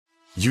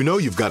You know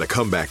you've got a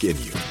comeback in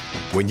you.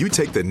 When you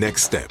take the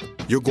next step,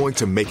 you're going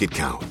to make it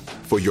count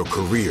for your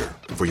career,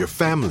 for your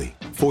family,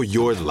 for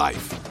your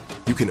life.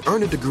 You can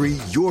earn a degree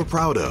you're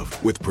proud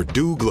of with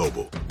Purdue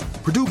Global.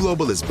 Purdue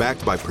Global is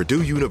backed by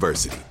Purdue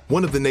University,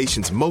 one of the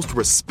nation's most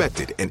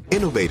respected and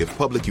innovative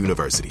public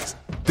universities.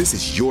 This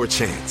is your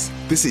chance.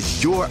 This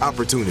is your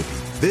opportunity.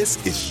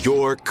 This is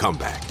your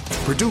comeback.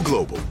 Purdue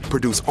Global,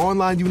 Purdue's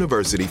online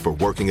university for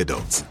working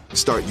adults.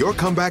 Start your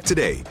comeback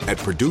today at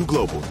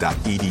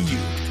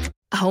purdueglobal.edu.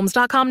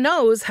 Homes.com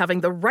knows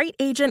having the right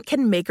agent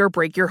can make or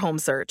break your home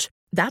search.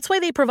 That's why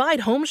they provide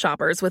home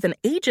shoppers with an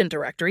agent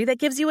directory that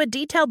gives you a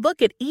detailed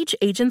look at each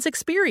agent's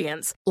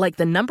experience, like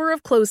the number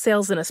of closed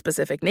sales in a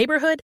specific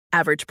neighborhood,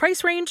 average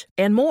price range,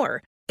 and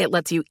more. It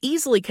lets you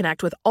easily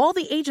connect with all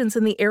the agents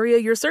in the area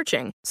you're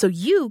searching, so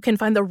you can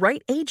find the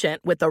right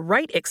agent with the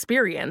right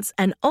experience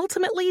and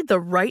ultimately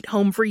the right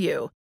home for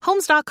you.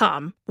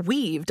 Homes.com,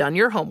 we've done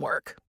your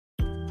homework.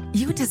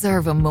 You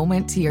deserve a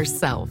moment to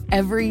yourself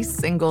every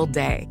single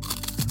day.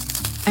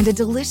 And a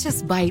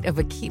delicious bite of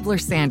a Keebler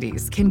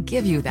Sandies can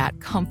give you that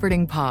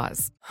comforting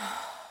pause.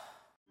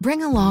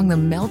 Bring along the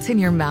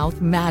melt-in-your-mouth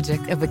magic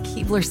of a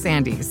Keebler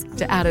Sandies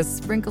to add a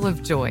sprinkle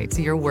of joy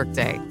to your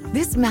workday.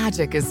 This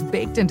magic is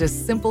baked into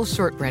simple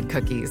shortbread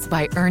cookies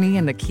by Ernie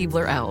and the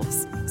Keebler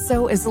Elves.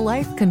 So as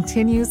life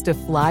continues to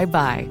fly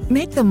by,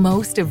 make the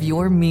most of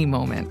your me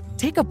moment.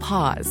 Take a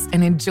pause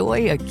and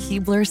enjoy a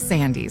Keebler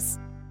Sandies.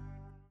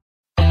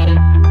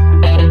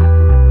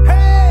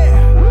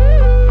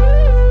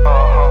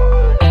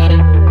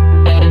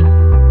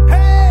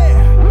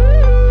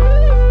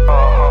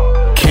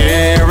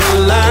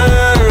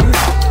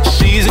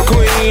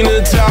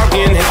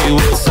 Talking, hey,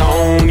 what's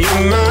on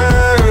your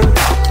mind?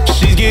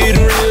 She's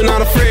getting real,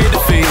 not afraid to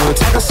feel.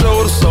 Talking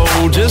soul to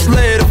soul, just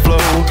let it flow.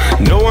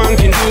 No one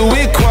can do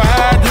it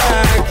quite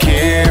like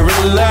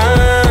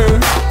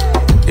Caroline.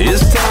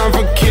 It's time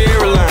for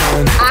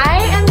Caroline.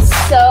 I am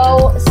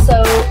so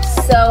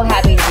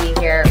happy to be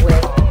here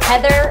with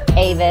Heather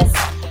Avis.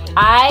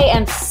 I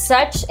am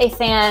such a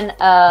fan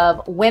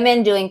of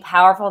women doing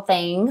powerful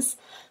things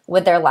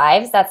with their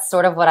lives. That's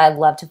sort of what I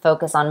love to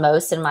focus on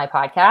most in my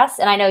podcast.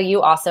 And I know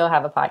you also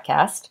have a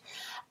podcast.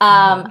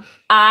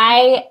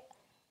 I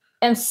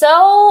am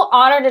so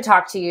honored to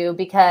talk to you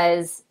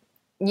because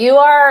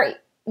you're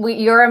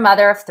a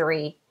mother of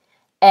 3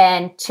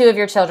 and 2 of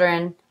your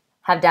children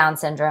have Down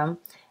syndrome,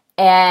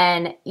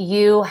 and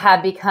you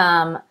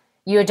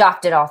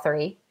adopted all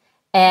 3.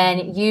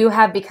 And you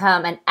have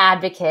become an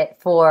advocate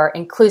for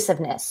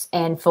inclusiveness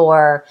and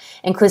for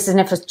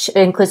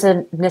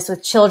inclusiveness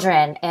with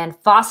children and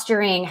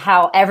fostering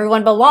how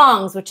everyone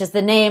belongs, which is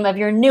the name of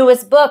your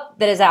newest book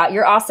that is out.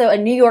 You're also a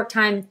New York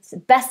Times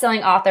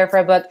bestselling author for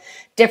a book,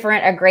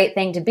 Different, A Great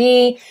Thing to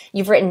Be.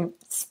 You've written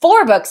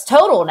 4 books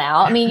total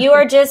now. I mean, you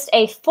are just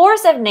a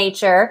force of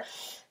nature.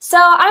 So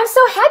I'm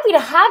so happy to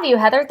have you,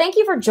 Heather. Thank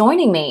you for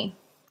joining me.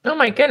 Oh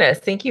my goodness.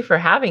 Thank you for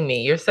having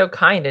me. You're so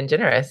kind and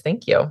generous.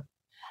 Thank you.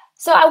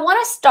 So I want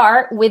to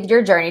start with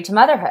your journey to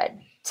motherhood.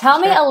 Tell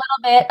me a little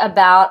bit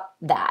about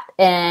that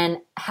and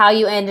how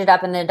you ended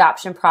up in the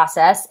adoption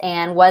process.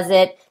 And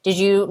did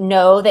you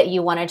know that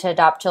you wanted to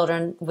adopt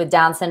children with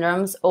Down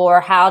syndromes, or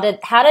how did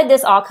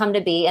this all come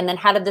to be? And then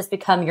how did this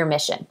become your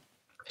mission?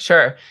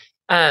 Sure.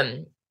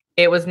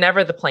 It was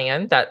never the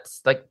plan.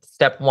 That's like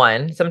step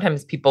one.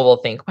 Sometimes people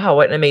will think, wow,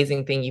 what an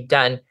amazing thing you've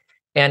done.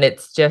 And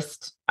it's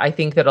just, I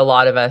think that a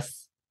lot of us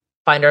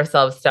find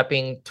ourselves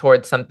stepping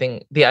towards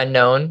something, the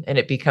unknown, and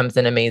it becomes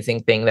an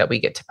amazing thing that we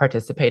get to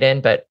participate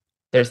in, but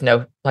there's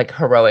no like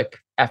heroic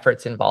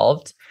efforts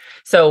involved.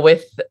 So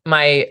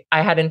I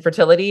had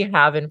infertility,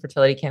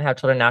 can't have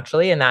children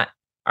naturally. And that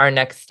our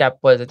next step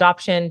was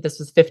adoption. This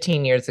was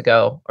 15 years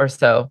ago or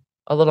so,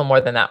 a little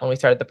more than that when we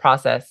started the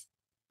process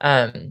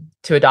to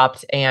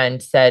adopt,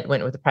 and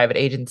went with a private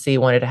agency,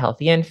 wanted a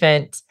healthy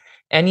infant.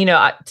 And,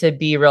 to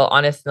be real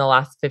honest, in the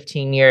last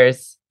 15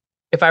 years,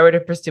 if I were to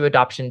pursue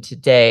adoption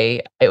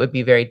today, it would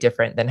be very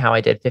different than how I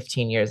did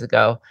 15 years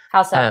ago.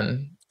 How so?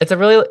 It's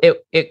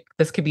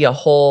this could be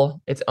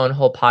its own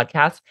whole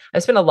podcast. I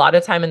spent a lot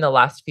of time in the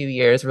last few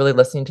years really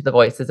listening to the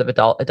voices of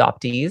adult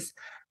adoptees.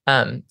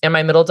 And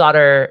my middle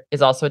daughter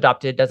is also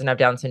adopted, doesn't have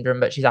Down syndrome,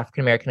 but she's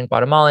African-American and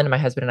Guatemalan. And my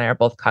husband and I are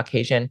both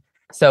Caucasian.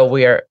 So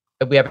we have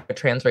a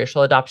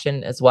transracial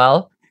adoption as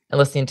well, and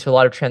listening to a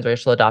lot of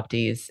transracial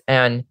adoptees,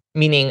 and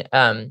meaning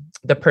the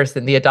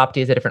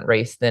adoptee is a different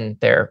race than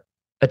their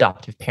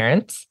adoptive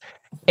parents.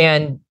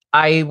 And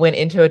I went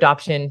into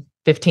adoption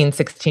 15,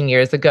 16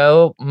 years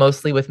ago,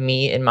 mostly with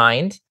me in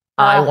mind.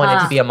 I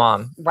wanted to be a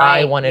mom.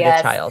 Right. I wanted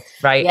a child.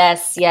 Right.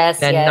 Yes.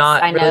 And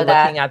not really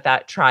looking at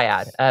that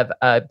triad of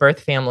a birth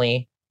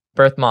family,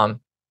 birth mom,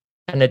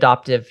 an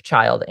adoptive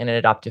child, and an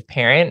adoptive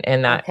parent.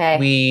 And that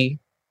we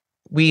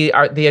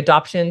are the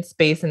adoption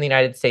space in the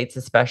United States,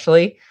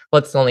 especially.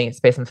 Well, it's the only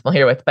space I'm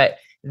familiar with, but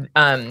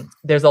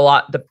there's a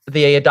lot.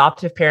 The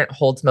adoptive parent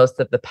holds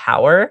most of the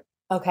power.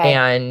 Okay.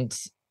 And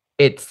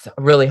it's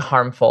really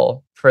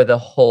harmful for the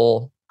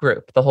whole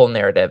group, the whole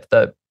narrative,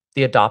 the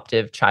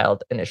adoptive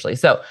child initially.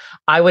 So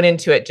I went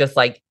into it just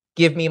like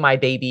give me my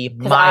baby,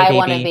 Because my I baby.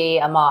 want to be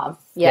a mom.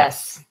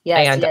 Yes.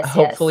 Yes. And yes,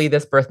 hopefully yes.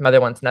 this birth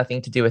mother wants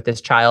nothing to do with this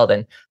child.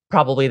 And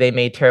probably they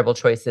made terrible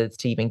choices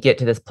to even get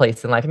to this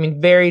place in life. I mean,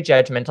 very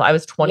judgmental. I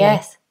was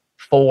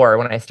 24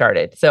 when I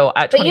started. So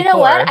at 24. But you know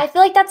what? I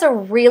feel like that's a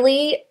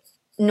really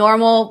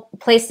normal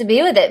place to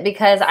be with it,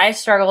 because I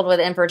struggled with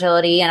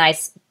infertility and I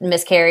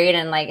miscarried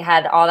and like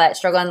had all that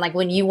struggle. And like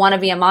when you want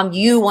to be a mom,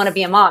 you want to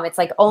be a mom. It's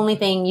like only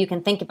thing you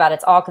can think about.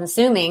 It's all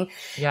consuming.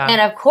 Yeah. And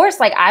of course,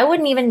 like I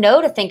wouldn't even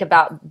know to think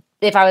about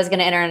if I was going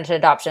to enter into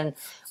adoption.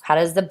 How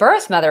does the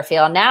birth mother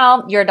feel?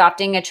 Now you're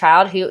adopting a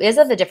child who is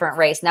of a different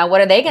race. Now,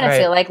 what are they going to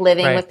feel like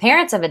living with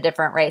parents of a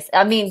different race?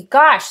 I mean,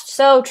 gosh,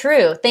 so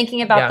true.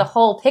 Thinking about the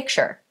whole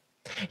picture.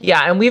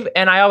 Yeah.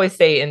 And I always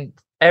say in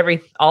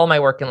all my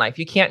work in life,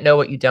 you can't know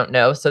what you don't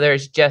know. So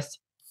there's just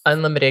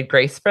unlimited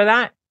grace for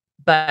that.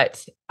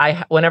 But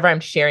whenever I'm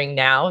sharing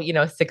now,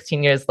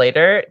 16 years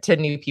later to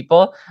new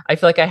people, I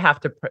feel like I have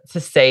to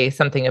say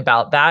something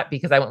about that,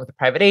 because I went with a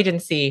private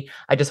agency.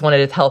 I just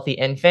wanted a healthy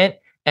infant,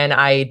 and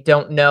I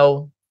don't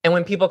know. And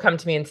when people come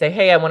to me and say,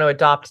 hey, I want to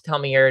adopt, tell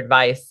me your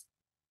advice,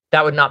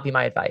 that would not be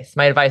my advice.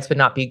 My advice would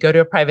not be go to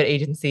a private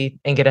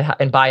agency and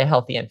and buy a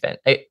healthy infant.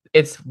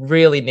 It's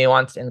really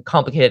nuanced and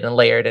complicated and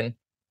layered. And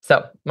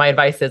so my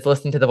advice is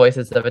listen to the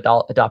voices of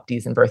adult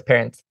adoptees and birth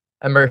parents,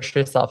 immerse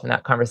yourself in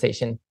that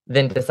conversation,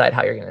 then decide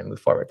how you're going to move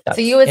forward.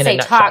 So you would say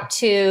talk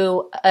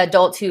to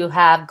adults who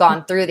have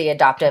gone through the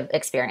adoptive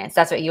experience.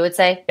 That's what you would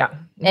say? Yeah.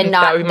 And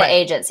not the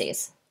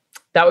agencies.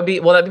 That'd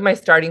be my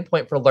starting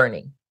point for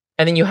learning.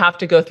 And then you have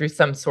to go through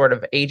some sort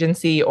of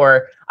agency,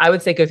 or I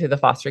would say go through the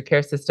foster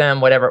care system,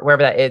 wherever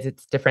that is.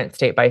 It's different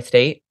state by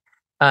state.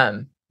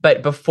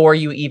 But before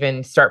you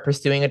even start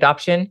pursuing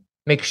adoption,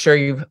 make sure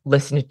you've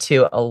listened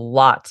to a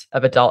lot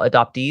of adult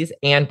adoptees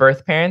and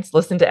birth parents.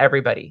 Listen to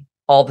everybody,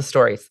 all the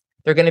stories.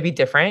 They're going to be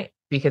different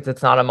because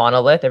it's not a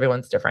monolith.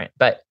 Everyone's different,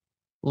 but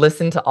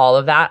listen to all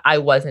of that. I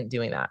wasn't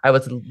doing that. I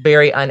was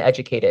very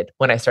uneducated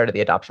when I started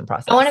the adoption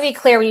process. I want to be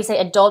clear, when you say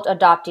adult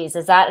adoptees,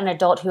 is that an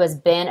adult who has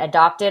been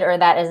adopted, or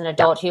that is an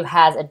adult who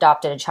has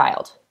adopted a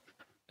child?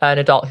 An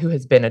adult who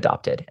has been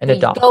adopted, an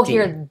adoptee. Go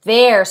hear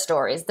their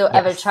stories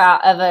of a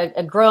child, of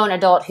a grown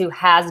adult who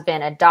has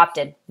been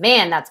adopted.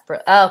 Man, that's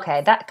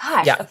okay.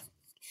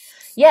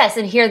 Yes,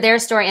 and hear their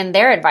story and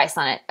their advice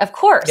on it. Of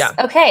course. Yeah.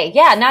 Okay.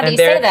 Yeah. Now that you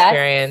say that,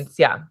 experience.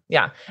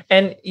 Yeah.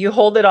 And you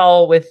hold it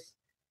all with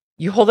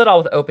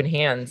open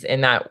hands,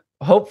 in that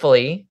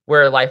hopefully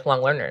we're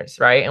lifelong learners,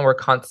 right? And we're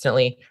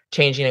constantly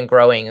changing and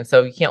growing. And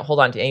so you can't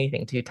hold on to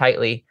anything too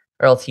tightly,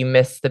 or else you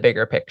miss the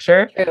bigger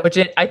picture. True. Which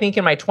I think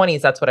in my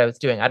 20s, that's what I was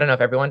doing. I don't know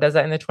if everyone does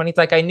that in their 20s.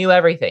 Like I knew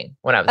everything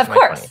when I was in my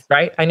 20s,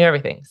 right? I knew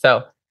everything.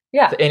 So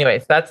yeah. So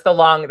anyways, that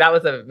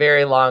was a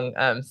very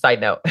long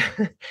side note.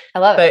 I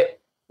love it.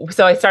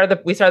 So we started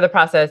the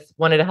process,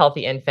 wanted a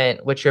healthy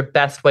infant, which your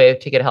best way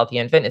to get a healthy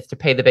infant is to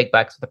pay the big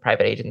bucks with a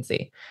private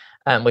agency,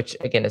 which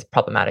again is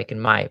problematic in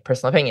my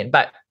personal opinion.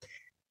 But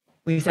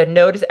we said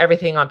no to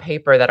everything on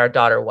paper that our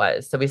daughter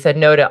was. So we said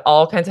no to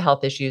all kinds of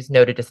health issues,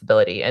 no to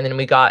disability. And then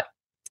we got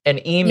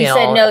an email.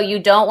 You said no, you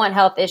don't want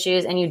health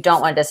issues and you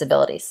don't want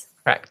disabilities.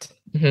 Correct.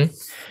 Mm-hmm.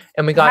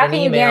 And we got an email.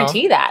 How can you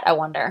guarantee that, I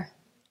wonder?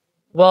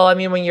 Well, I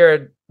mean,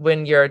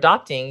 when you're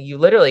adopting, you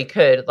literally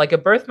could, like a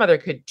birth mother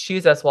could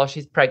choose us while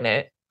she's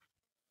pregnant,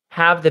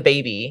 have the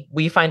baby.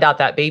 We find out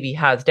that baby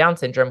has Down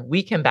syndrome.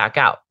 We can back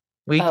out.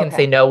 We can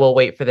say, no, we'll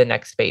wait for the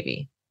next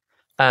baby.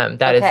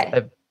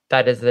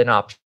 That is an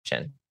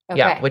option. Okay.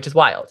 Yeah. Which is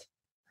wild.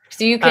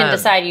 So you can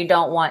decide you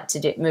don't want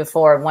to move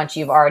forward once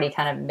you've already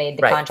kind of made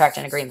the contract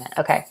and agreement.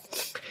 Okay.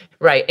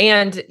 Right.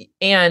 And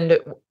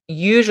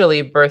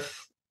usually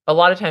a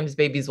lot of times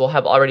babies will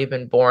have already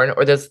been born,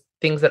 or there's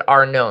things that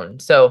are known.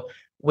 So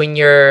when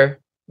you're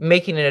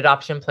making an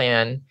adoption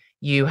plan,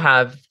 you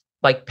have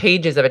like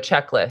pages of a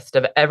checklist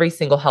of every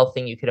single health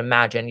thing you could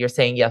imagine. You're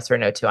saying yes or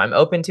no to. I'm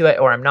open to it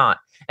or I'm not.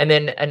 And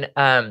then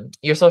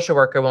your social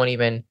worker won't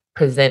even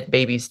present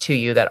babies to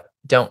you that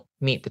don't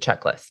meet the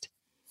checklist.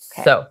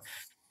 Okay. So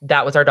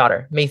that was our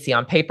daughter, Macy.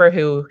 On paper,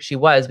 who she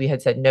was, we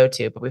had said no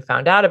to, but we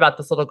found out about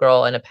this little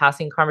girl in a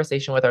passing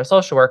conversation with our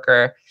social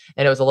worker,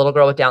 and it was a little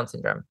girl with Down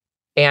syndrome.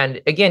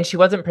 And again, she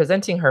wasn't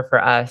presenting her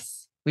for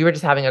us. We were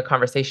just having a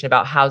conversation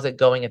about how's it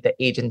going at the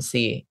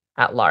agency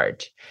at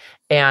large.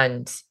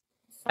 And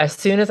as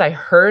soon as I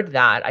heard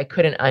that, I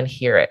couldn't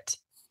unhear it.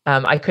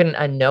 I couldn't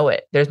unknow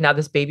it. There's now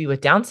this baby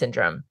with Down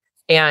syndrome.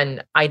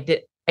 And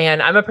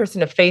I'm a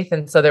person of faith.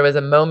 And so there was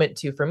a moment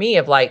too, for me,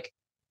 of like,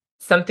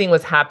 something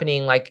was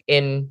happening like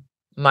in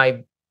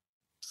my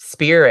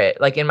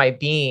spirit, like in my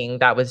being,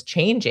 that was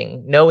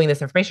changing, knowing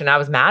this information. I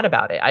was mad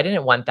about it. I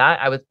didn't want that.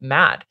 I was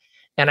mad.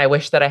 And I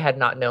wish that I had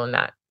not known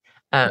that.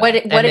 What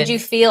did you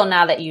feel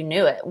now that you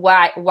knew it?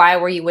 Why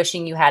were you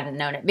wishing you hadn't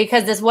known it?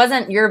 Because this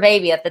wasn't your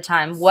baby at the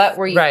time. What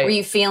were you, were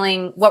you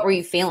feeling? What were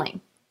you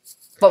feeling?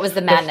 What was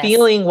the madness? The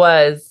feeling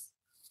was,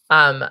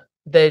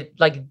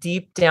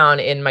 deep down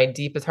in my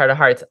deepest heart of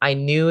hearts, I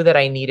knew that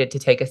I needed to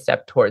take a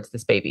step towards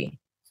this baby,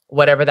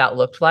 whatever that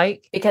looked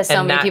like. Because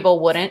so many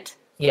people wouldn't.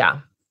 Yeah.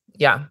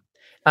 Yeah.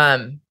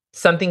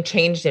 something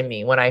changed in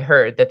me when I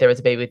heard that there was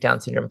a baby with Down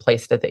syndrome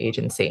placed at the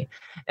agency.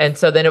 And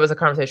so then it was a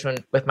conversation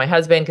with my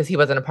husband, because he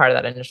wasn't a part of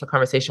that initial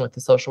conversation with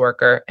the social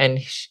worker. And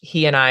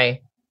he and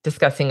I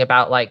discussing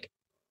about like,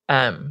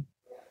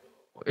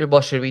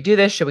 well, should we do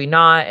this? Should we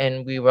not?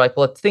 And we were like,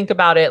 well, let's think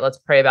about it. Let's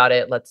pray about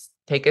it. Let's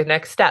take a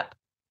next step.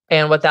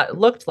 And what that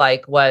looked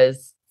like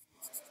was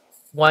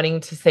wanting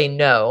to say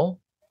no,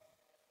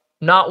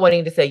 not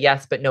wanting to say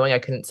yes, but knowing I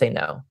couldn't say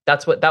no.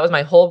 That was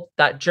my whole,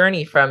 that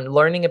journey from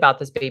learning about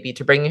this baby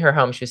to bringing her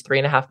home. She was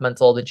 3.5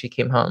 months old and she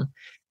came home.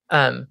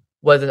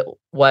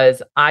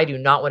 Was I do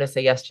not want to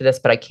say yes to this,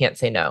 but I can't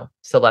say no.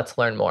 So let's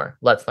learn more.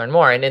 Let's learn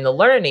more. And in the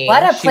learning,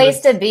 what a place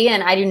to be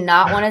in. I do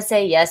not want to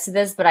say yes to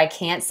this, but I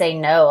can't say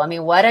no. I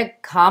mean, what a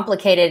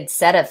complicated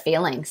set of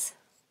feelings.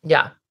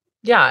 Yeah.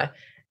 Yeah.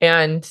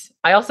 And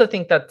I also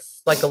think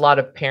that's like a lot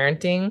of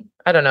parenting.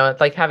 I don't know.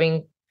 It's like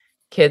having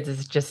kids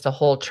is just a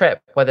whole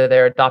trip, whether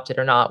they're adopted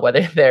or not,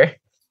 whether they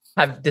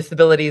have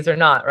disabilities or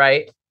not.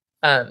 Right.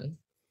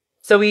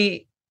 So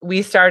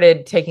we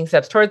started taking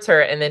steps towards her,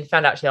 and then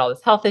found out she had all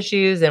these health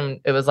issues, and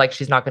it was like,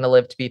 she's not going to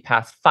live to be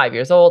past 5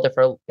 years old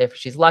if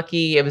she's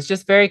lucky. It was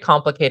just very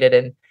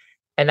complicated.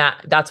 And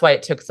that's why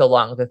it took so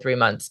long, the 3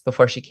 months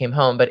before she came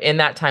home. But in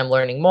that time,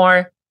 learning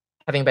more,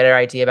 having a better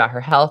idea about her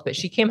health. But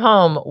she came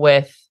home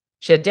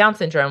she had Down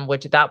syndrome,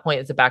 which at that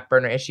point is a back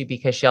burner issue,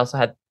 because she also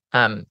had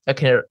a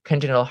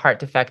congenital heart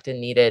defect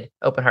and needed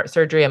open heart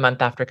surgery a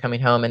month after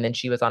coming home. And then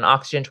she was on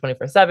oxygen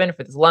 24/7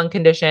 for this lung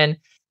condition,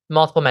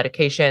 multiple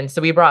medications.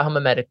 So we brought home a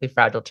medically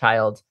fragile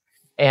child.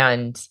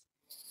 And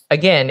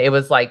again, it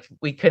was like,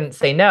 we couldn't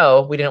say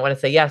no. We didn't want to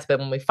say yes. But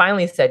when we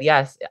finally said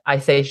yes, I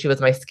say she was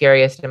my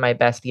scariest and my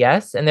best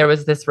yes. And there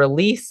was this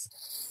relief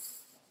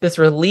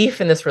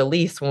and this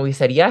release when we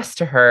said yes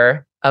to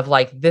her, of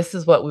like, this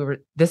is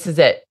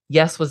it.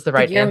 Yes was the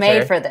right answer. You're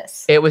made for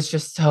this. It was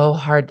just so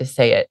hard to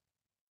say it.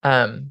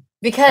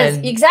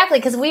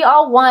 Because we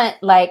all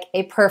want like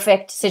a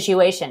perfect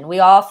situation. We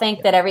all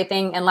think that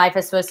everything in life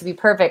is supposed to be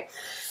perfect.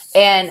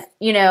 And,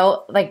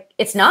 like,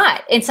 it's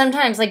not. And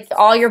sometimes, like,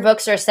 all your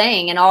books are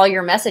saying and all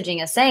your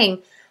messaging is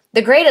saying,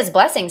 the greatest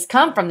blessings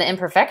come from the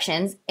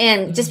imperfections.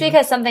 And just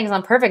because something's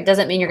imperfect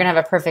doesn't mean you're going to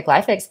have a perfect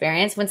life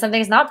experience. When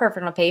something's not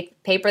perfect on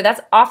paper,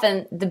 that's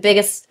often the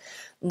biggest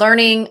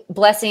learning,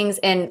 blessings,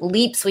 and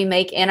leaps we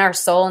make in our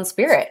soul and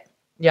spirit.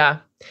 Yeah.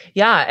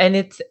 Yeah.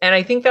 And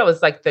I think that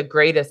was like the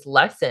greatest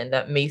lesson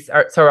that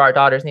our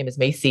daughter's name is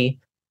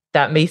Macy,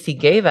 that Macy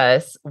gave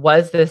us,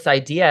 was this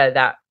idea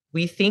that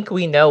we think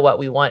we know what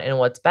we want and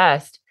what's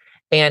best.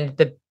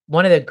 And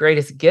one of the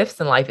greatest gifts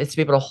in life is to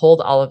be able to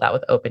hold all of that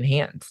with open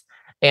hands,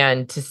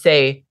 and to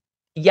say,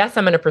 yes,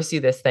 I'm going to pursue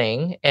this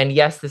thing. And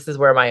yes, this is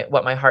what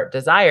my heart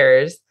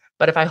desires.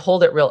 But if I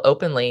hold it real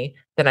openly,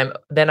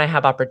 then I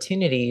have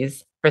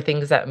opportunities for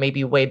things that may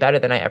be way better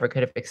than I ever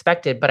could have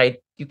expected.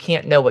 But you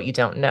can't know what you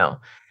don't know.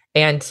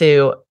 And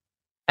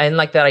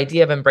like that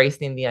idea of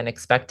embracing the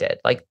unexpected,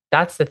 like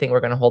that's the thing we're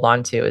going to hold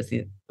on to, is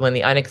when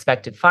the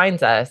unexpected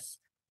finds us,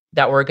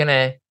 that we're going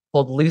to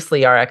hold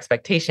loosely our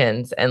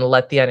expectations and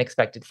let the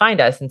unexpected find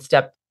us and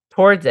step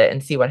towards it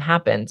and see what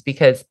happens.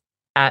 Because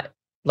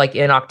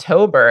in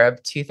October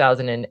of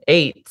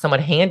 2008, someone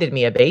handed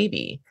me a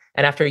baby.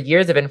 And after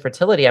years of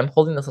infertility, I'm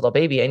holding this little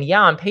baby. And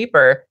yeah, on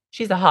paper,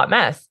 she's a hot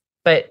mess,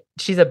 but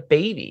she's a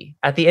baby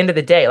at the end of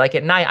the day. Like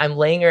at night, I'm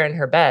laying her in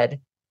her bed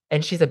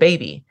and she's a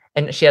baby,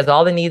 and she has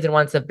all the needs and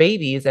wants of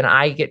babies. And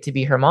I get to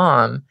be her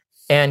mom.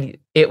 And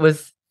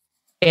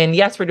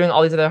yes, we're doing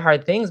all these other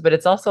hard things, but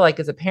it's also like,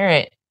 as a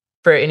parent,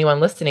 for anyone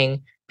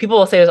listening, people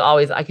will say there's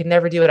always, I could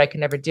never do it. I could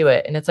never do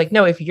it. And it's like,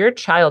 no, if your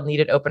child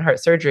needed open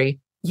heart surgery,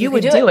 you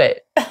would do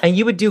it and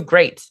you would do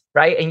great.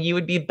 Right. And you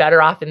would be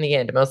better off in the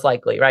end, most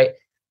likely. Right.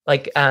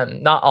 Like,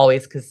 not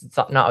always, because it's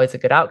not always a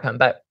good outcome,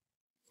 but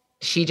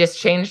she just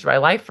changed my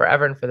life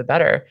forever and for the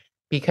better,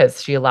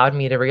 because she allowed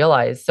me to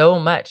realize so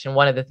much. And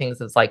one of the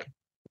things is like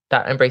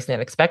that embracing the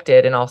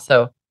unexpected, and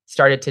also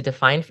started to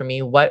define for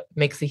me what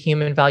makes a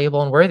human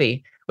valuable and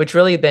worthy, which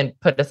really then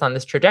put us on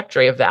this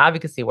trajectory of the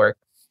advocacy work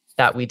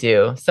that we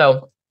do.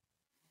 So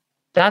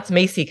that's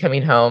Macy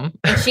coming home.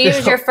 And she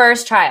was your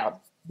first child.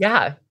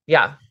 Yeah.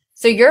 Yeah.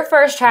 So your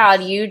first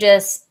child, you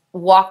just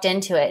walked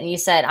into it and you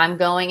said, I'm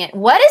going in.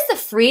 What is the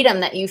freedom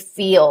that you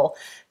feel?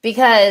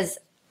 Because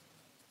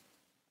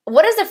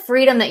what is the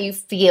freedom that you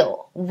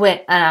feel when,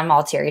 and I'm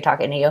all teary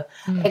talking to you,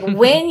 like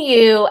when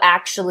you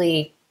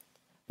actually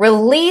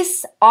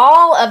release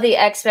all of the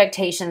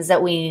expectations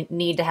that we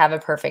need to have a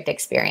perfect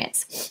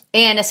experience.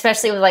 And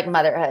especially with like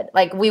motherhood,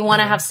 like we want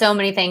to have so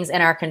many things in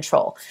our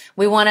control.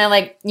 We want to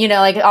like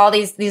all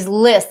these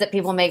lists that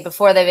people make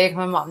before they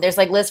become a mom. There's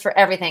like lists for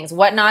everything,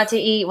 what not to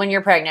eat when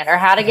you're pregnant or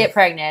how to get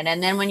pregnant.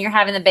 And then when you're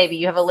having the baby,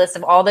 you have a list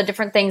of all the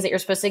different things that you're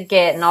supposed to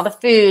get and all the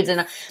foods.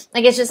 And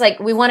like, it's just like,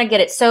 we want to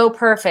get it so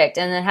perfect.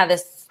 And then have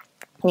this,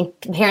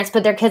 parents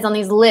put their kids on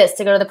these lists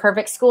to go to the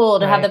perfect school,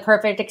 to have the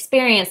perfect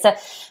experience. And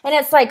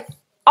it's like,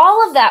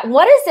 all of that,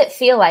 what does it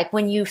feel like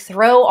when you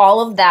throw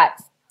all of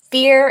that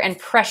fear and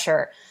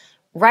pressure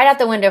right out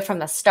the window from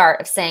the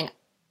start of saying,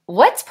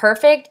 what's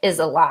perfect is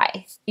a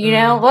lie. You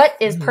know, what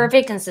is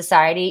perfect in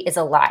society is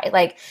a lie.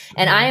 Like,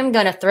 and I am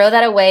going to throw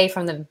that away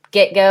from the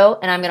get-go,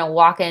 and I'm going to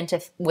walk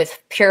into with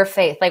pure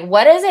faith. Like,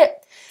 what does it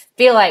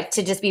feel like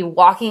to just be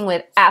walking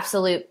with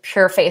absolute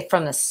pure faith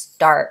from the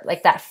start?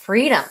 Like that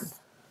freedom.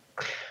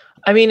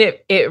 I mean,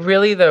 it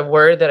really, the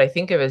word that I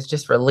think of is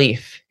just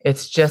relief.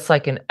 It's just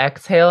like an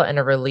exhale and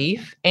a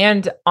relief.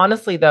 And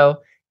honestly,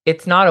 though,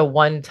 it's not a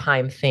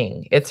one-time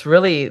thing. It's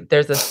really,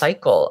 there's a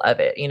cycle of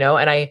it, you know?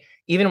 And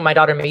even my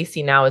daughter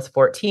Macy now is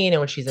 14,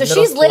 and when she's in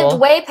middle school, lived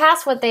way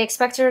past what they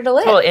expect her to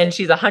live. Well, and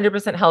she's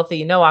 100%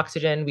 healthy, no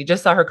oxygen. We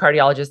just saw her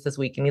cardiologist this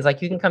week, and he's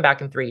like, you can come back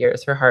in 3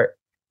 years. Her heart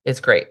is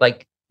great.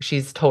 Like,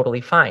 she's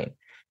totally fine.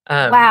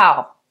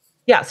 Wow.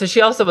 Yeah. So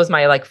she also was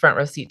my like front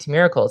row seat to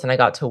miracles. And I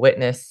got to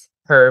witness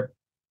her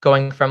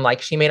going from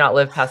like, she may not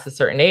live past a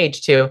certain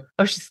age to,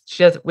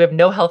 we have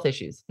no health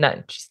issues.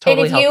 None. She's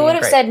totally healthy. And if you would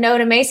have said no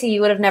to Macy,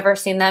 you would have never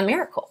seen that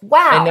miracle.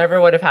 Wow. I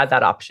never would have had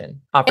that opportunity.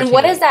 And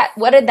what does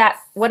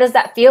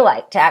that feel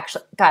like to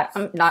actually, God,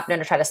 I'm not going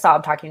to try to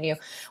sob talking to you.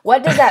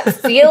 What does that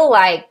feel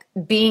like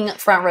being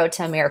front row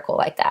to a miracle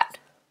like that?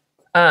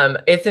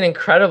 It's an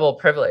incredible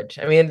privilege.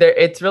 I mean,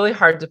 it's really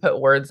hard to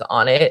put words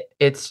on it.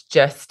 It's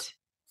just,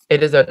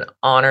 it is an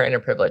honor and a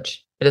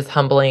privilege. It is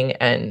humbling.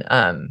 And,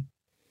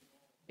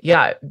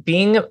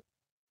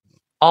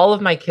 all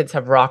of my kids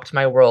have rocked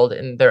my world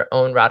in their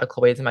own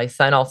radical ways. And my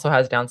son also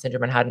has Down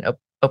syndrome and had an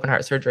open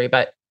heart surgery,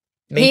 but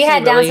he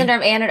had Down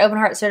syndrome and an open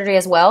heart surgery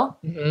as well.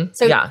 Mm-hmm.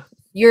 So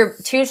your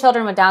 2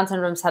 children with Down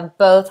syndromes have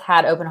both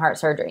had open heart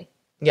surgery.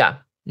 Yeah.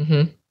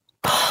 Mm-hmm.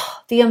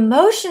 The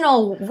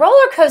emotional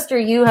roller coaster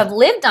you have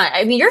lived on.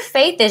 I mean, your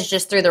faith is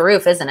just through the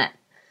roof, isn't it?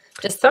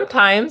 Just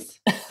sometimes.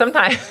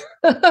 I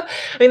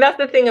mean, that's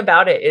the thing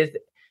about it is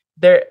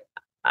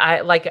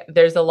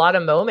there's a lot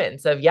of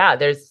moments of,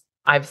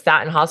 I've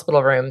sat in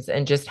hospital rooms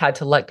and just had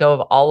to let go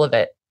of all of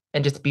it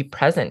and just be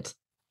present.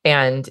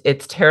 And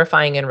it's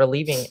terrifying and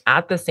relieving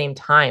at the same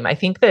time. I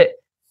think that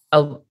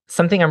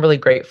something I'm really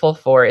grateful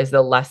for is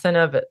the lesson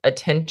of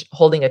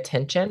holding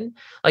attention,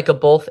 like a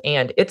both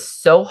and. It's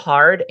so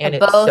hard and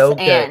it's so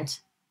good,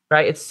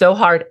 right? It's so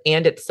hard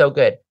and it's so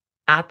good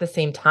at the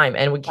same time.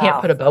 And we can't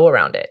put a bow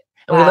around it.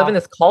 And we live in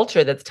this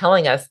culture that's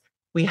telling us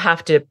we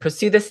have to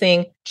pursue this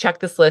thing, check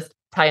this list,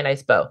 tie a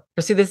nice bow.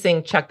 Pursue this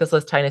thing, check this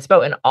list, tie a nice bow.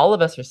 And all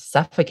of us are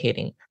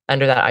suffocating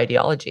under that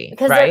ideology.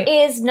 Because there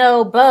is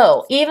no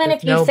bow. Even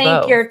if you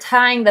think you're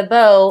tying the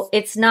bow,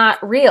 it's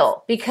not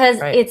real because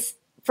it's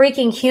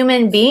freaking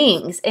human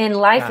beings and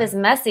life is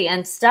messy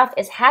and stuff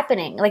is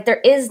happening. Like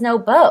there is no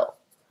bow.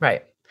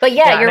 Right. But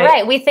you're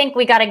right. We think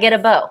we got to get a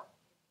bow.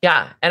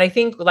 Yeah. And I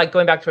think like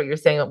going back to what you're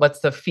saying, what's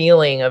the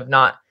feeling of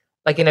not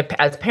like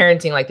as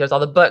parenting, like there's all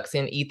the books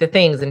and eat the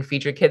things and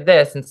feed your kid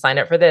this and sign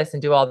up for this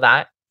and do all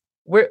that.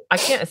 I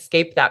can't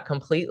escape that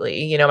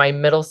completely. You know, my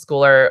middle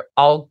schooler,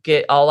 I'll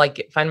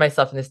find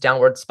myself in this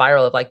downward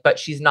spiral of like, but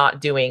she's not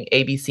doing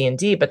A, B, C, and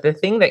D. But the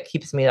thing that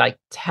keeps me like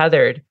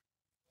tethered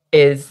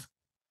is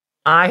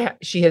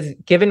she has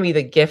given me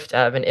the gift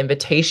of an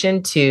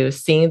invitation to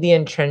seeing the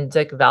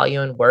intrinsic value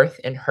and worth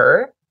in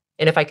her.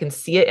 And if I can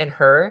see it in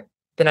her,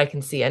 then I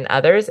can see it in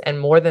others. And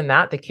more than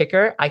that, the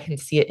kicker, I can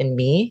see it in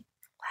me.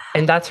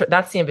 And that's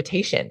the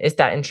invitation, is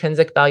that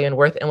intrinsic value and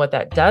worth. And what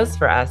that does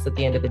for us at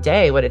the end of the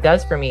day, what it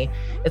does for me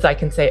is I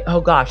can say, oh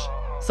gosh,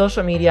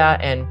 social media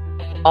and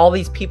all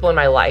these people in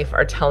my life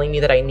are telling me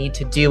that I need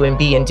to do and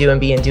be and do and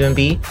be and do and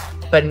be.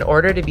 But in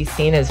order to be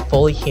seen as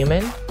fully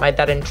human,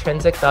 that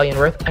intrinsic value and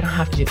worth, I don't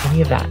have to do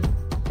any of that.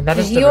 And that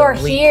is the you are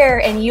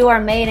here and you are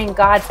made in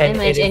God's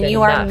image and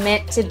you are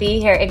meant to be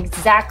here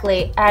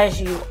exactly as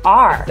you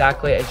are.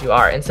 Exactly as you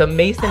are. And so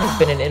Mason has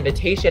been an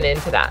invitation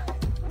into that.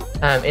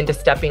 Into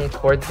stepping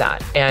towards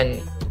that.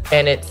 And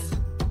it's...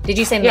 Did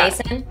you say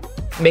Mason?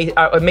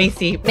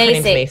 Macy. Her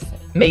name's Mason.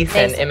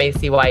 Mason,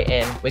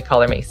 M-A-C-Y-N. We call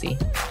her Macy.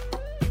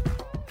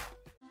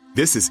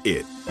 This is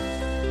it.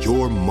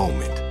 Your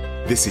moment.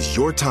 This is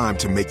your time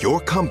to make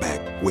your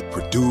comeback with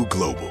Purdue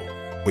Global.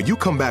 When you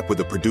come back with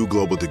a Purdue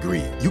Global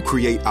degree, you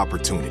create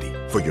opportunity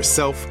for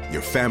yourself,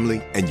 your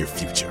family, and your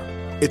future.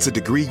 It's a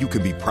degree you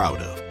can be proud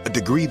of, a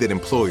degree that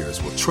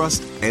employers will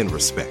trust and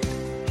respect.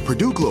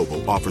 Purdue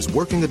Global offers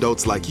working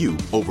adults like you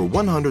over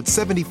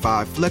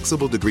 175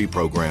 flexible degree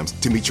programs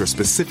to meet your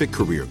specific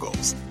career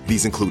goals.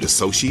 These include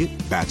associate,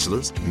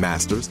 bachelor's,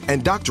 master's,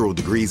 and doctoral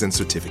degrees and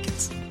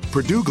certificates.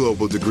 Purdue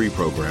Global degree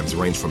programs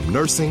range from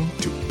nursing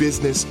to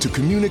business to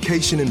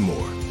communication and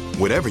more.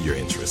 Whatever your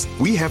interest,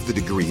 we have the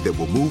degree that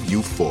will move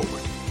you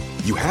forward.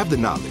 You have the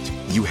knowledge,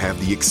 you have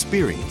the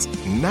experience.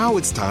 Now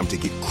it's time to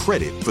get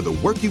credit for the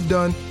work you've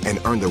done and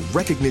earn the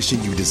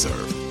recognition you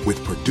deserve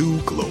with Purdue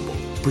Global.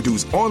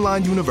 Purdue's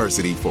online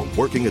university for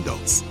working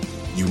adults.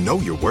 You know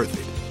you're worth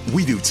it.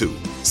 We do too.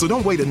 So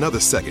don't wait another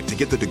second to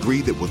get the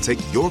degree that will take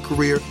your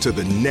career to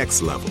the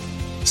next level.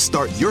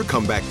 Start your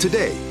comeback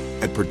today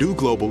at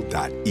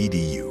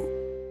purdueglobal.edu.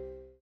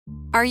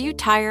 Are you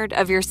tired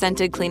of your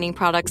scented cleaning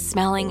products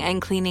smelling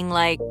and cleaning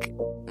like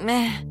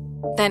meh?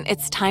 Then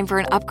it's time for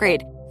an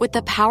upgrade with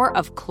the power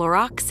of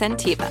Clorox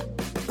Scentiva.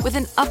 With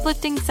an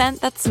uplifting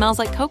scent that smells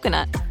like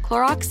coconut,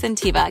 Clorox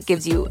Scentiva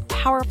gives you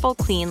powerful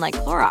clean like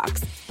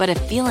Clorox, but a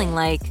feeling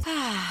like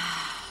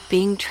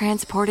being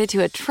transported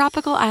to a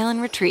tropical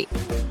island retreat.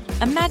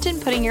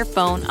 Imagine putting your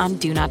phone on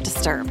Do Not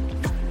Disturb,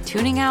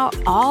 tuning out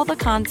all the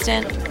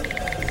constant,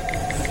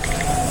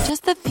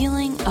 just the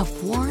feeling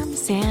of warm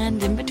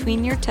sand in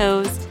between your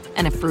toes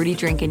and a fruity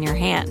drink in your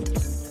hand.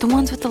 The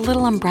ones with the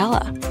little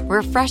umbrella.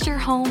 Refresh your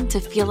home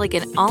to feel like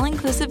an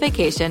all-inclusive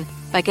vacation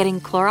by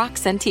getting Clorox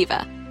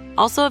Scentiva.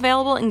 Also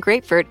available in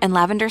grapefruit and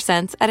lavender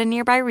scents at a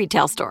nearby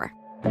retail store.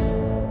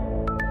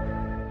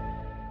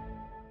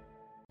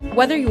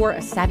 Whether you're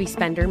a savvy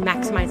spender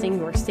maximizing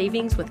your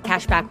savings with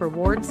cashback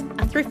rewards,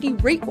 a thrifty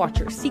rate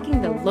watcher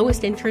seeking the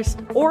lowest interest,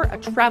 or a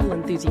travel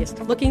enthusiast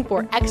looking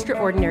for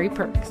extraordinary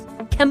perks,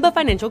 Kemba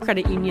Financial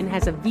Credit Union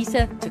has a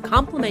visa to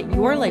complement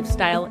your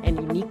lifestyle and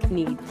unique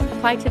needs.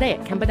 Apply today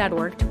at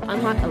Kemba.org to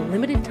unlock a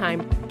limited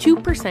time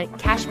 2%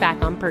 cash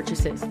back on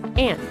purchases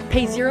and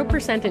pay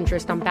 0%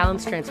 interest on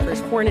balance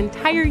transfers for an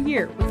entire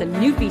year with a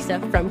new visa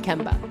from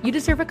Kemba. You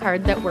deserve a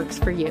card that works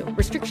for you.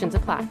 Restrictions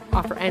apply.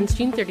 Offer ends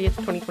June 30th,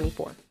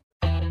 2024.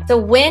 So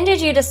when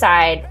did you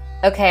decide,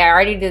 okay, I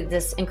already did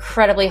this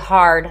incredibly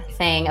hard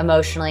thing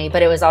emotionally,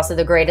 but it was also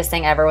the greatest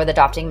thing ever with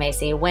adopting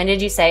Macy. When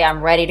did you say,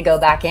 I'm ready to go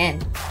back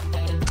in?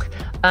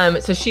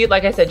 So she,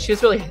 like I said, she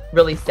was really,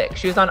 really sick.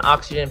 She was on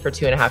oxygen for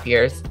 2.5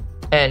 years,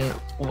 and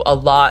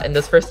in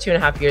those first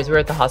 2.5 years, we were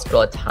at the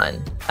hospital a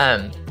ton.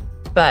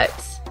 But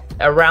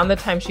around the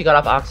time she got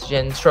off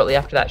oxygen, shortly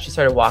after that, she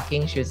started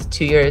walking. She was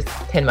 2 years,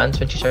 10 months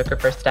when she took her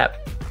first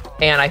step.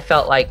 And I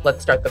felt like,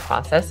 let's start the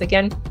process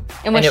again.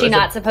 And was she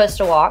not supposed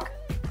to walk?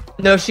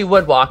 No, she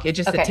would walk. It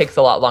takes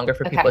a lot longer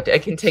for people.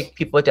 It can take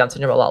people with Down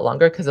syndrome a lot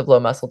longer because of low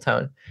muscle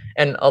tone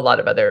and a lot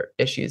of other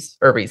issues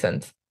or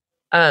reasons.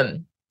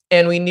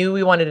 And we knew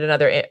we wanted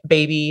another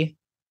baby,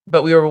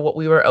 but we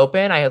were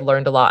open. I had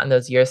learned a lot in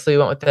those years. So we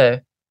went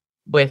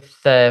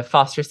with the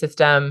foster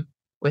system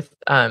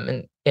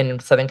in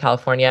Southern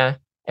California,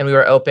 and we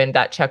were open.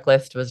 That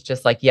checklist was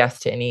just like yes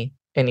to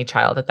any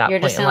child at that point. You're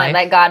just in like,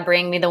 life. let God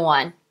bring me the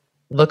one.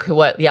 Look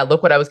what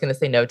I was going to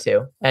say no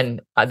to.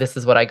 And this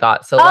is what I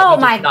got. So oh let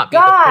me my just not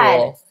God. Be the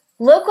fool.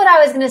 Look what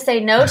I was going to say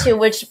no to,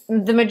 which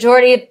the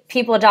majority of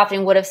people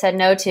adopting would have said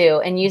no to.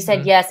 And you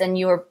said yes. And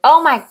you were,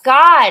 oh my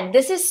God,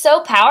 this is so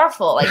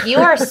powerful. Like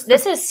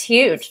this is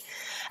huge.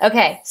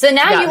 Okay. So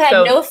now you had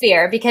no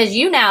fear because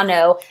you now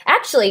know,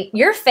 actually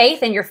your faith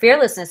and your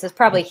fearlessness is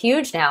probably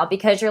huge now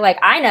because you're like,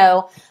 I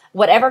know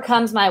whatever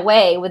comes my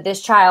way with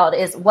this child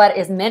is what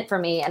is meant for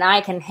me and I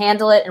can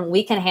handle it and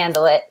we can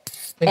handle it.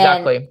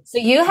 Exactly. And so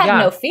you had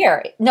no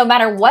fear. No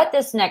matter what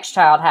this next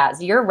child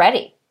has, you're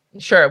ready.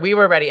 Sure, we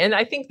were ready. And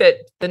I think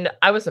that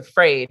I was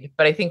afraid,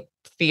 but I think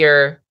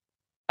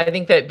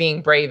that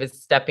being brave is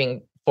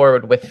stepping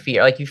forward with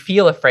fear. Like you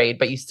feel afraid,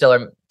 but you still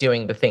are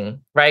doing the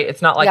thing, right?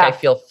 It's not like I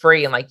feel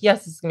free and like,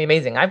 yes, this is gonna be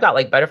amazing. I've got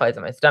like butterflies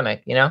in my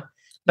stomach,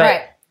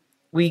 But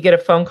we get a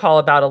phone call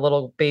about a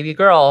little baby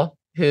girl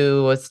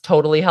who was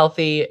totally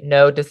healthy,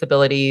 no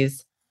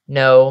disabilities,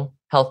 no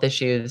health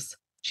issues.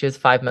 She was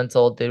 5 months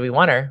old. Did we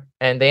want her?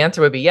 And the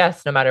answer would be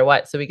yes, no matter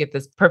what. So we get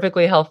this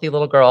perfectly healthy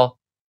little girl.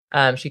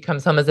 She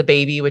comes home as a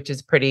baby, which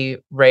is pretty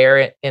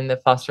rare in the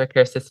foster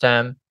care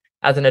system,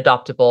 as an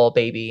adoptable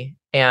baby.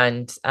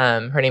 And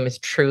her name is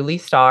Truly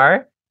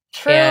Star.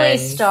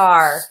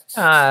 Star.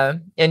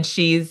 And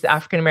she's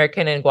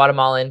African-American and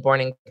Guatemalan, born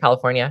in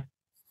California.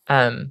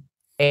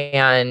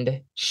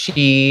 And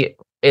she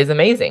is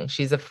amazing.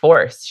 She's a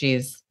force. She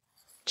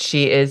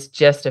is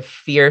just a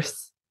fierce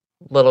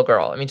little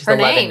girl. I mean, she's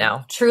 11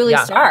 now. Truly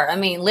Star. I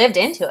mean, lived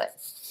into it.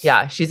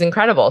 Yeah, she's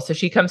incredible. So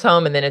she comes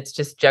home and then it's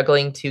just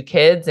juggling 2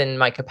 kids and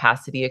my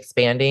capacity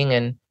expanding.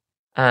 And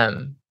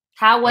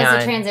how was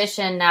the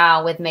transition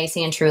now with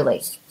Macy and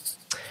Truly?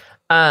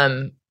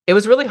 It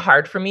was really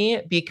hard for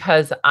me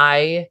because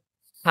I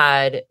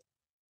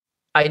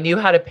knew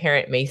how to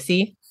parent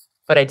Macy,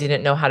 but I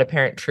didn't know how to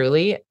parent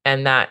Truly,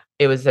 and that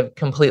it was a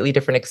completely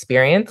different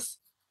experience.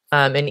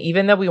 And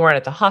even though we weren't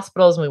at the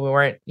hospitals and we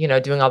weren't,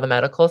 doing all the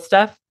medical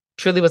stuff,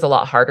 Truly was a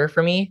lot harder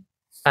for me.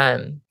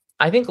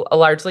 I think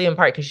largely in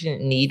part because she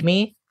didn't need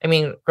me. I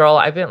mean, girl,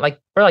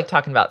 we're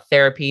talking about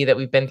therapy that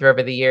we've been through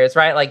over the years,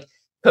 right? Like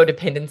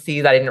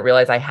codependency that I didn't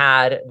realize I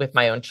had with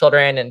my own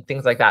children and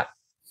things like that.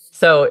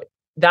 So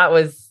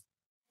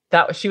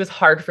she was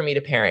hard for me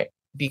to parent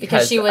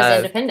because she was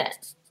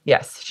independent.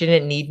 Yes. She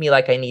didn't need me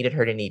like I needed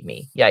her to need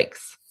me.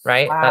 Yikes.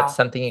 Right. Wow. That's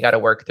something you got to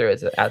work through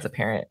as a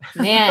parent.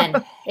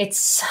 Man,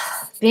 it's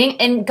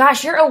and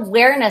gosh, your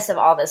awareness of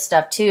all this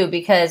stuff too,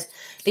 because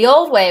the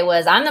old way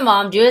was I'm the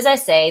mom, do as I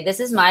say, this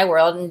is my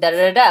world and da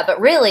da da da. But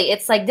really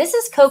it's like, this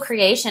is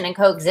co-creation and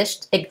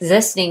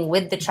existing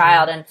with the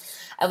child. And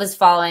I was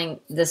following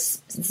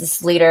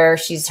this leader.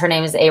 Her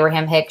name is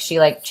Abraham Hicks. She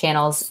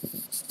channels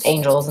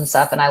angels and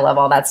stuff. And I love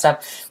all that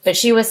stuff. But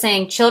she was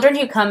saying children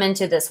who come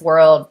into this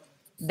world,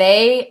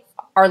 they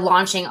are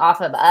launching off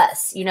of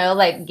us,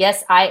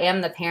 yes, I am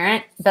the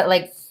parent, but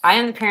I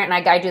am the parent and I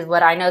guide you with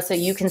what I know. So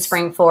you can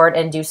spring forward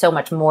and do so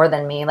much more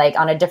than me,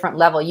 on a different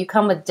level. You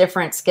come with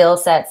different skill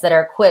sets that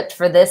are equipped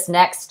for this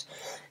next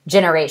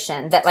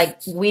generation that like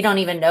we don't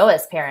even know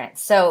as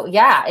parents. So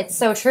yeah, it's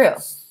so true.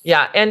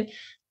 Yeah. And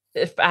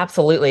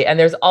absolutely. And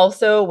there's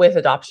also with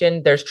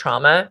adoption, there's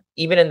trauma.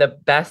 Even in the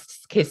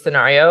best case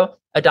scenario,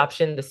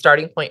 adoption, the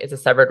starting point is a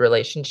severed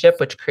relationship,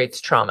 which creates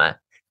trauma.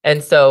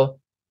 And so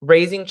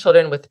raising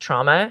children with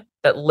trauma,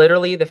 that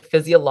literally the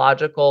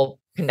physiological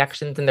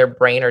connections in their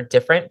brain are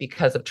different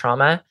because of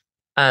trauma.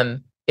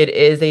 It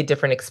is a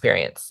different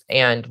experience,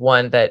 and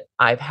one that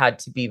I've had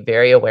to be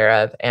very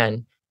aware of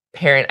and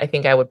parent. I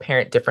think I would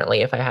parent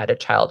differently if I had a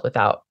child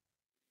without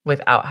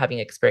having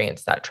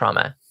experienced that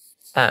trauma.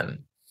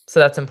 So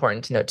that's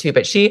important to know too.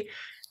 But she's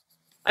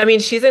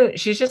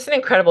just an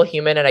incredible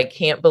human, and I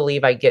can't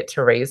believe I get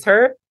to raise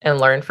her and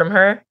learn from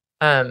her,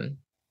 and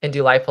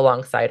do life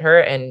alongside her.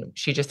 And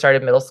she just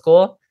started middle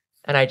school,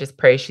 and I just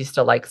pray she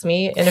still likes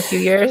me in a few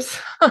years.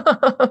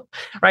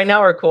 Right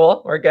now we're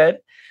cool. We're good.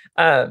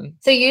 So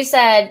you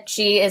said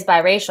she is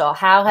biracial.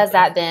 How has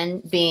that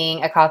been,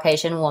 being a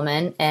Caucasian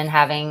woman and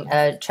having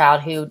a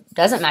child who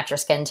doesn't match your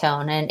skin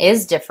tone and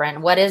is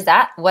different? What has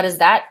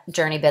that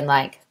journey been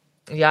like?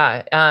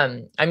 Yeah.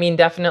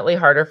 Definitely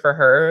harder for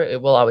her.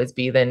 It will always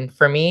be than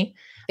for me.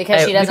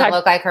 Because she doesn't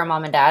look like her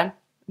mom and dad?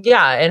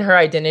 Yeah. And her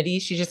identity,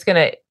 it's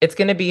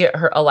going to be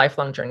a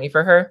lifelong journey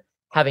for her,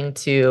 having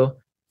to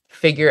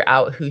figure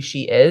out who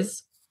she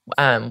is,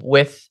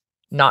 with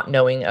not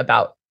knowing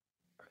about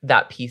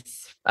that piece.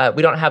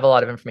 We don't have a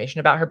lot of information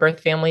about her birth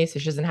family, so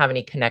she doesn't have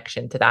any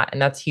connection to that.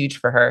 And that's huge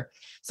for her.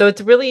 So it's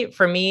really,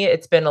 for me,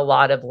 it's been a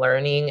lot of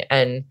learning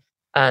and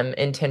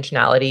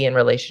intentionality in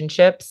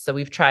relationships. So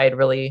we've tried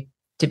really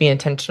to be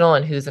intentional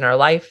in who's in our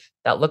life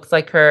that looks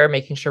like her,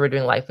 making sure we're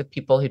doing life with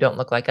people who don't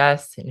look like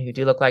us and who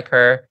do look like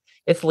her.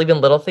 It's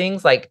even little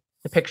things like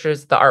the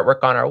pictures, the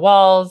artwork on our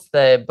walls,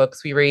 the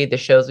books we read, the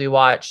shows we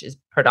watch is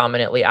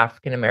predominantly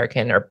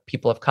African-American or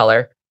people of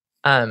color.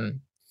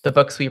 The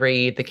books we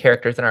read, the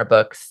characters in our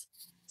books.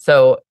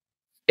 So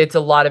it's a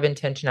lot of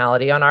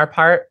intentionality on our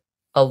part,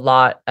 a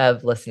lot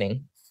of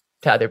listening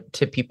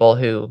to people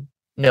who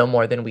know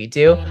more than we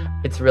do.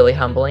 It's really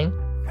humbling.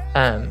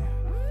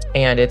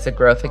 And it's a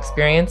growth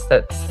experience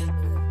that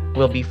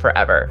will be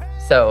forever.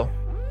 So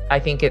I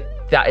think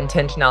that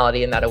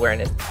intentionality and that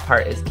awareness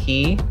part is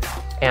key.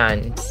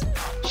 And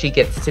she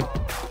gets to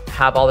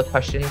have all the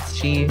questions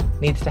she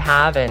needs to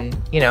have. And,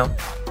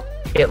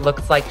 it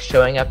looks like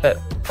showing up at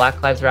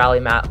Black Lives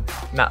Matter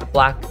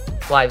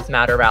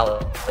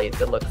rallies.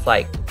 It looks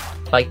like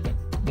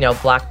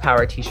Black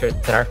Power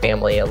t-shirts in our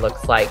family. It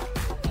looks like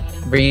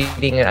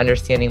reading and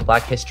understanding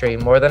Black history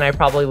more than I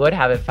probably would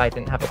have if I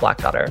didn't have a Black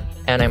daughter.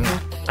 And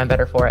I'm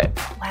better for it.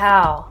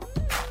 Wow.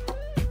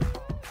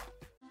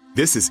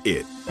 This is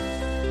it.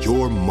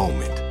 Your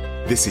moment.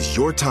 This is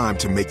your time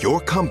to make your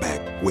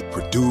comeback with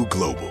Purdue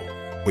Global.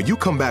 When you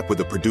come back with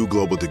a Purdue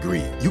Global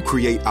degree, you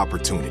create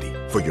opportunity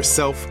for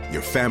yourself,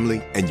 your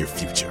family, and your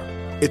future.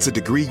 It's a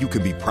degree you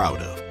can be proud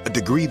of, a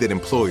degree that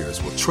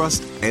employers will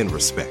trust and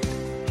respect.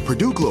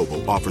 Purdue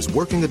Global offers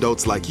working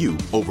adults like you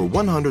over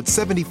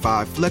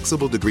 175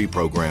 flexible degree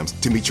programs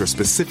to meet your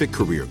specific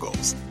career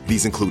goals.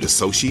 These include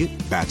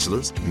associate,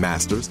 bachelor's,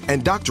 master's,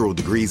 and doctoral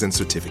degrees and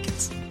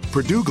certificates.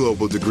 Purdue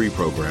Global degree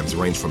programs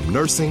range from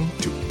nursing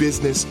to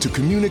business to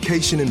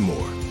communication and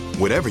more.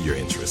 Whatever your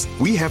interest,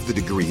 we have the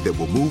degree that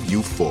will move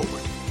you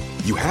forward.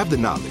 You have the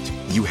knowledge,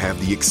 you have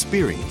the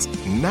experience.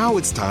 Now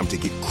it's time to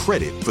get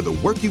credit for the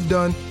work you've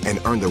done and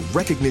earn the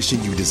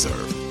recognition you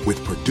deserve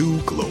with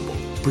Purdue Global,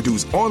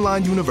 Purdue's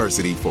online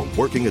university for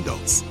working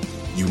adults.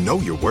 You know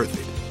you're worth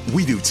it.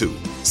 We do too.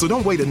 So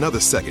don't wait another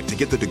second to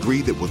get the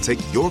degree that will take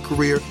your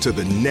career to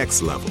the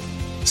next level.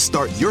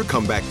 Start your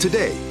comeback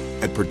today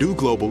at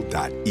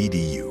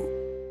purdueglobal.edu.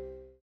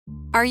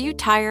 Are you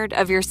tired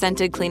of your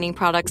scented cleaning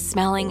products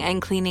smelling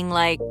and cleaning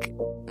like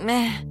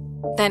meh?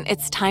 Then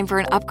it's time for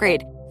an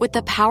upgrade with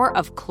the power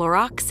of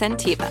Clorox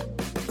Scentiva.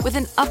 With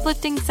an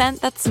uplifting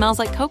scent that smells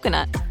like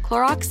coconut,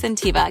 Clorox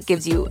Scentiva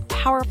gives you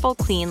powerful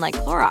clean like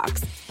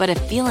Clorox, but a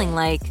feeling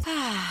like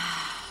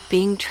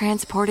being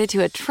transported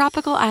to a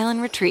tropical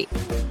island retreat.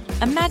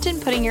 Imagine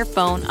putting your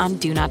phone on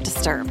Do Not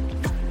Disturb,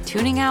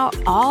 tuning out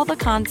all the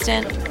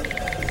constant,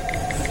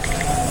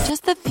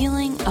 just the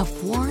feeling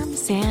of warm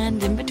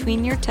sand in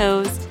between your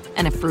toes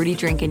and a fruity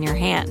drink in your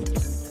hand.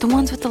 The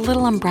ones with the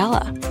little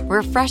umbrella.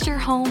 Refresh your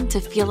home to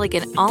feel like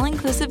an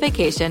all-inclusive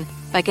vacation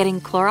by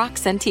getting Clorox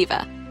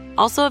Scentiva.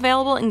 Also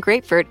available in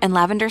grapefruit and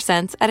lavender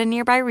scents at a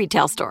nearby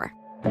retail store.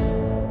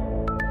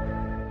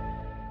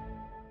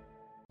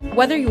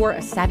 Whether you're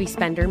a savvy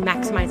spender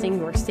maximizing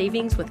your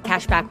savings with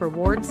cashback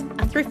rewards,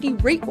 a thrifty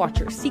rate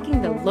watcher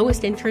seeking the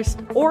lowest interest,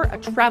 or a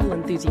travel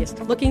enthusiast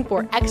looking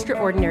for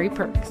extraordinary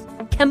perks,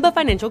 Kemba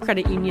Financial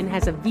Credit Union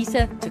has a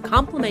visa to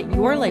complement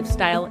your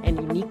lifestyle and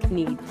unique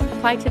needs.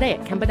 Apply today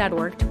at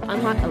Kemba.org to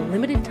unlock a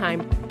limited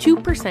time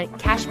 2%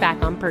 cash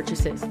back on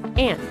purchases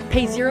and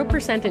pay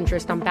 0%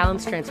 interest on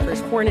balance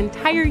transfers for an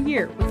entire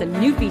year with a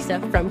new visa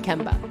from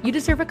Kemba. You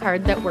deserve a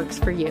card that works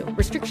for you.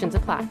 Restrictions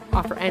apply.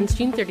 Offer ends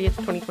June 30th,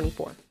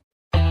 2024.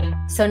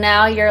 So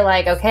now you're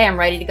like, okay, I'm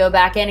ready to go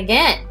back in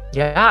again.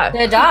 Yeah. To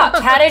adopt.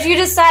 How did you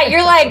decide?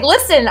 You're like,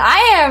 listen,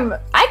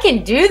 I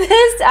can do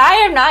this. I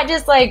am not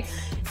just like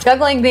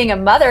juggling being a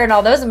mother and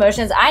all those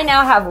emotions. I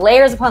now have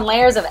layers upon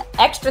layers of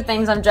extra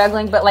things I'm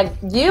juggling, but like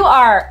you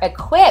are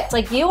equipped.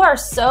 Like you are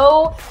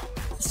so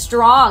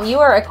strong. You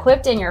are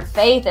equipped in your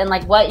faith and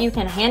like what you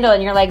can handle.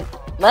 And you're like,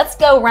 let's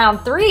go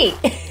round 3.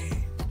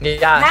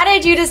 Yeah. How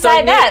did you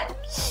decide that?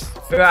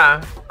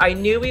 Yeah. I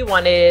knew I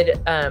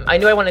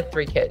wanted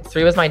 3 kids.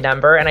 3 was my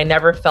number, and I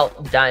never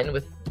felt done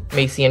with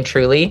Macy and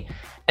Truly.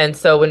 And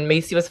so when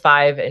Macy was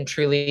 5 and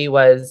Truly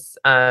was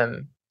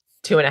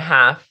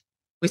 2.5,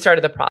 we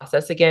started the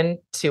process again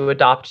to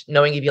adopt,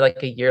 knowing it'd be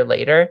like a year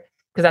later.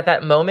 Because at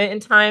that moment in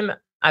time,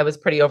 I was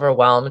pretty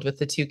overwhelmed with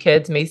the 2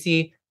 kids.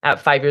 Macy at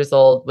 5 years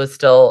old was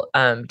still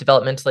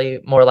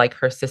developmentally more like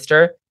her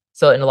sister.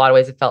 So in a lot of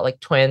ways, it felt like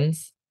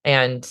twins.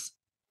 And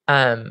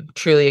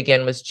Truly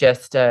again was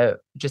just a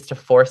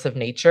force of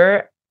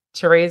nature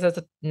to raise as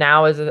an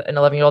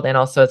 11-year-old and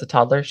also as a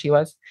toddler she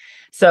was.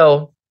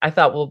 So I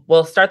thought,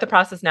 we'll start the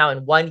process now.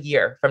 In 1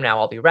 year from now,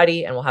 I'll be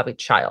ready and we'll have a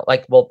child.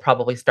 Like we'll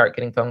probably start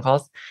getting phone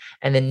calls.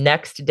 And the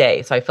next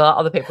day, so I fill out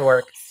all the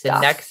paperwork. The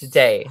next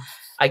day,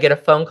 I get a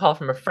phone call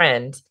from a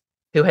friend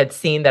who had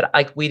seen that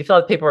we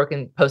filled out the paperwork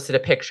and posted a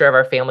picture of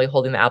our family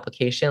holding the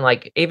application.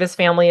 Like Ava's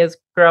family is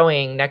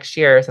growing next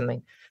year or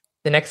something.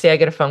 The next day I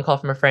get a phone call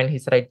from a friend who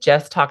said, I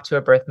just talked to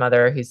a birth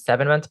mother who's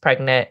 7 months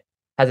pregnant,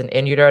 has an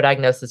in utero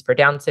diagnosis for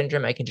Down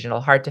syndrome, a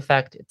congenital heart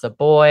defect. It's a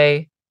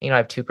boy. I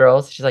have 2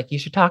 girls. She's like, you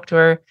should talk to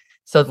her.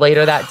 So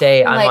later that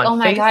day, I'm like, oh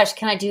my gosh,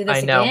 can I do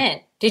this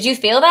again? Did you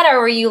feel that, or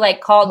were you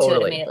like called to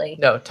it immediately?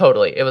 No,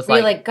 totally. It was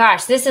you're like,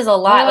 gosh, this is a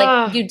lot.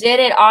 Like you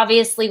did it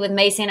obviously with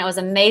Macy and it was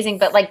amazing,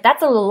 but like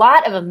that's a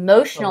lot of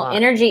emotional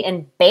energy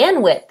and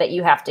bandwidth that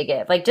you have to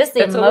give. Like just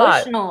the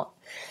emotional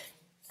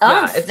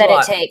that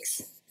it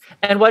takes.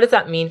 And what does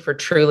that mean for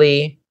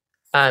Truly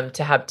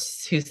to have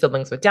 2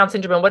 siblings with Down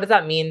syndrome? And what does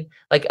that mean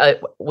like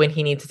when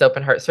he needs his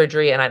open heart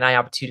surgery and I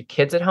have 2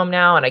 kids at home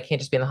now and I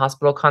can't just be in the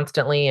hospital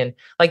constantly? And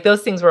like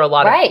those things were a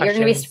lot of questions. You're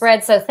going to be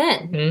spread so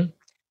thin. Mm-hmm.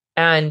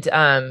 And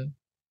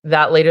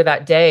that later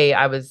that day,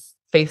 I was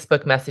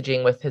Facebook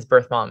messaging with his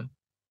birth mom.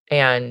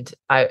 And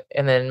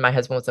then my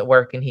husband was at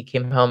work and he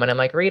came home and I'm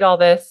like, read all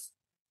this.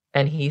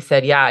 And he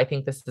said, yeah, I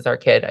think this is our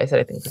kid. I said,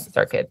 I think this is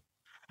our kid.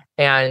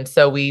 And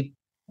so we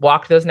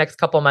walked those next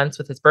couple months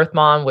with his birth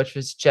mom, which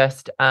was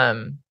just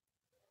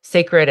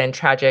sacred and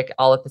tragic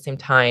all at the same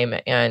time.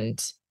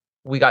 And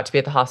we got to be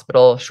at the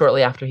hospital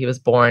shortly after he was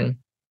born.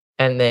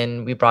 And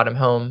then we brought him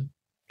home.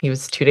 He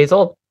was 2 days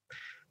old.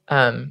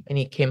 And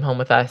he came home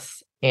with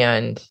us,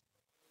 and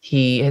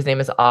his name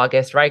is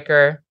August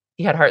Riker.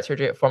 He had heart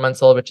surgery at 4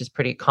 months old, which is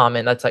pretty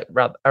common. That's like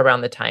around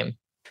the time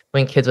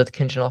when kids with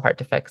congenital heart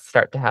defects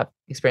start to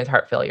experience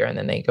heart failure, and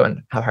then they go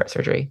and have heart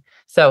surgery.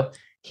 So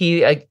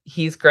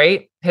he's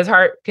great. His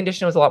heart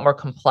condition was a lot more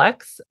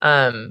complex.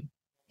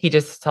 He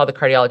just saw the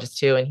cardiologist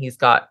too, and he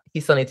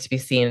still needs to be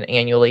seen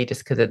annually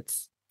just because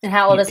it's. And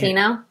how old is he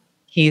now?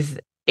 He's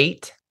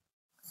 8.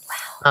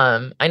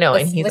 Wow. I know.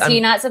 Was he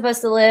not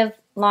supposed to live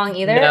long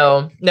either?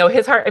 No,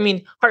 his heart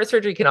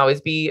surgery can always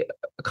be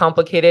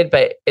complicated,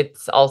 but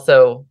it's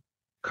also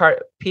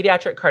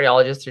pediatric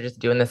cardiologists are just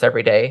doing this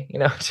every day,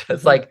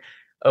 just like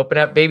open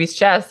up baby's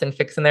chest and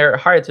fixing their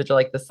hearts, which are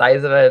like the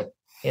size of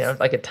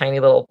like a tiny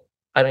little,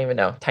 I don't even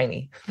know,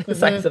 tiny, the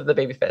size of the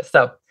baby fist.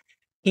 So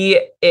we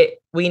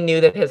knew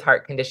that his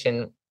heart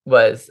condition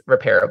was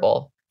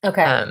repairable.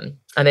 Okay. And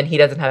then he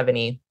doesn't have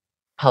any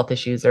health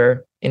issues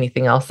or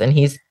anything else. And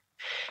he's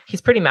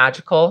pretty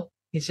magical.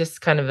 He's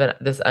just kind of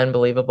this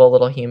unbelievable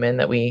little human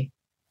that we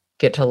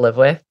get to live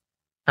with.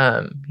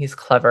 He's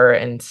clever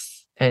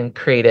and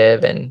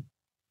creative and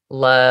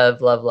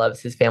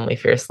loves his family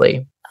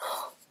fiercely.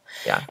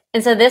 Yeah.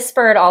 And so this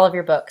spurred all of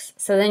your books.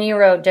 So then you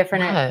wrote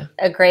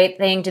A Great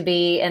Thing to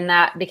Be, and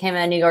that became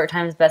a New York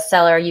Times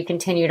bestseller. You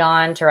continued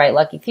on to write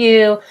Lucky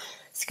Few,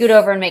 Scoot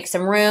Over and Make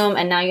Some Room,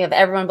 and now you have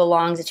Everyone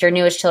Belongs. It's your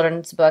newest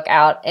children's book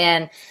out.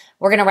 And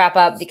we're going to wrap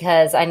up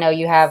because I know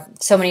you have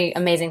so many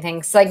amazing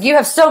things. Like you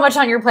have so much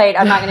on your plate.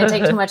 I'm not going to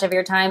take too much of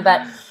your time,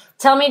 but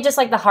tell me just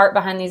like the heart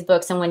behind these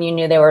books and when you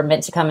knew they were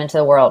meant to come into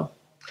the world.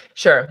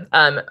 Sure.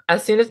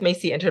 As soon as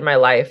Macy entered my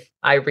life,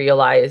 I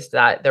realized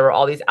that there were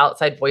all these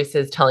outside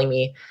voices telling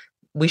me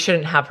we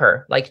shouldn't have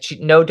her. Like,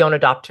 don't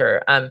adopt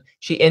her.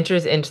 She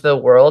enters into the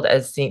world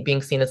as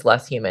being seen as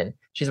less human.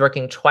 She's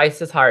working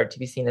twice as hard to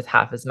be seen as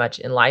half as much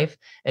in life.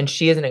 And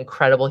she is an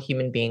incredible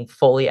human being,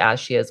 fully as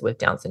she is with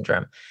Down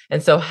syndrome.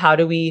 And so how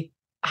do we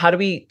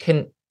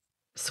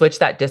switch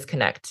that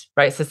disconnect,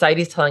 right?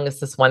 Society's telling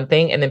us this one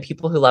thing, and then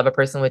people who love a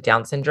person with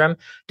Down syndrome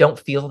don't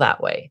feel that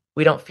way.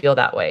 We don't feel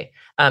that way.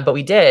 But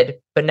we did,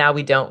 but now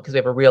we don't because we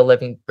have a real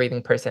living,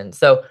 breathing person.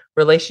 So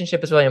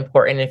relationship is really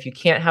important. And if you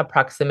can't have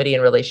proximity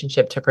and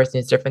relationship to a person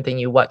who's different than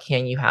you, what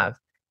can you have?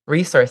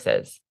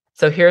 Resources.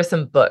 So here are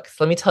some books.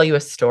 Let me tell you a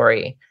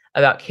story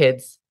about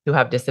kids who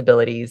have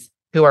disabilities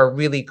who are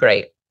really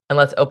great. And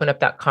let's open up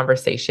that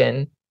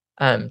conversation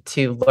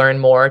to learn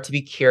more, to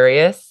be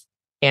curious,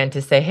 and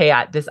to say, hey,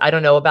 I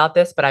don't know about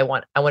this, but I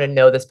want to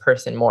know this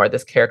person more,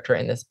 this character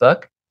in this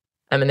book.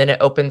 And then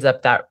it opens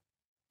up that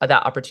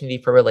opportunity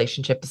for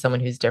relationship to someone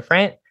who's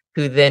different,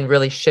 who then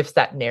really shifts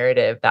that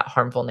narrative, that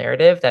harmful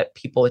narrative that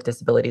people with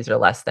disabilities are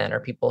less than,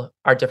 or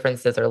our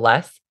differences are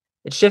less.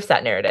 It shifts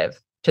that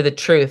narrative to the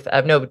truth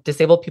of, no,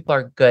 disabled people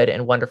are good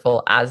and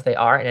wonderful as they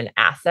are and an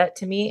asset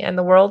to me and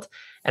the world.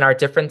 And our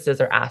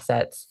differences are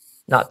assets,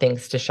 not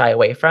things to shy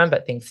away from,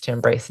 but things to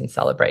embrace and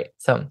celebrate.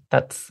 So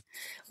that's...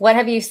 What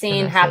have you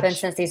seen happen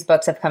since these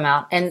books have come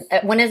out? And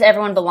when is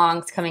Everyone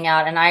Belongs coming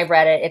out? And I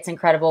read it. It's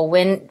incredible.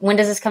 When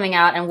does this coming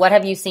out? And what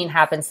have you seen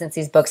happen since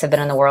these books have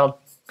been in the world?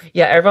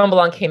 Yeah, Everyone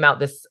Belong came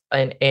out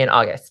in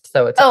August.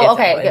 So it's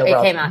okay.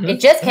 It came out. It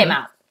just came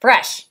out.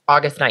 Fresh.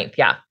 August 9th.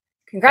 Yeah.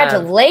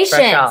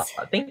 Congratulations.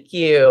 Thank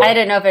you. I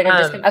didn't know if it had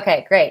just come.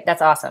 Okay, great.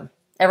 That's awesome.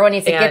 Everyone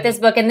needs to get this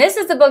book. And this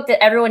is the book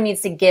that everyone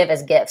needs to give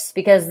as gifts,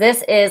 because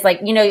this is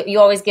like, you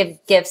always give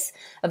gifts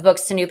of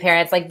books to new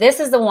parents. Like, this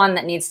is the one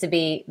that needs to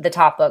be the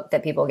top book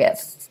that people give.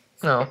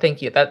 Oh,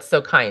 thank you. That's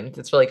so kind.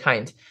 It's really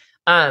kind.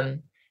 I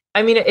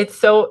mean, it's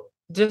so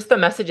just the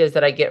messages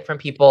that I get from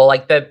people,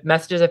 like the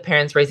messages of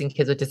parents raising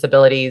kids with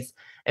disabilities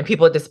and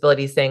people with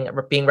disabilities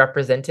being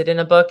represented in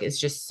a book is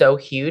just so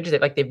huge.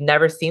 They've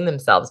never seen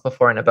themselves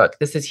before in a book.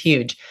 This is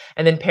huge.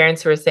 And then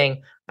parents who are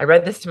saying, I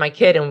read this to my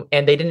kid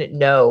and they didn't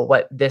know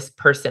what this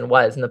person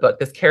was in the book,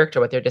 this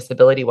character, what their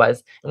disability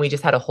was. And we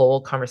just had a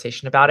whole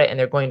conversation about it. And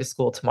they're going to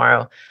school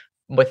tomorrow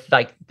with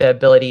the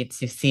ability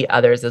to see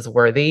others as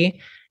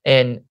worthy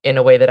and in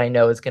a way that I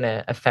know is going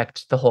to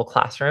affect the whole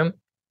classroom.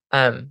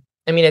 I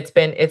mean,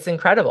 it's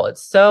incredible.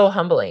 It's so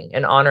humbling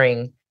and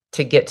honoring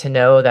to get to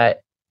know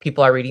that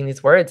people are reading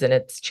these words and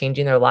it's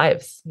changing their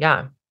lives.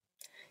 Yeah.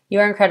 You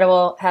are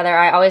incredible, Heather.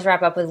 I always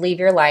wrap up with leave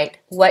your light.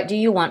 What do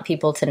you want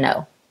people to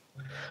know?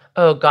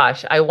 Oh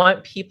gosh, I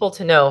want people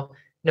to know,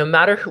 no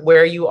matter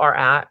where you are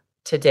at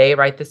today,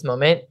 right this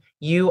moment,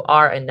 you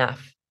are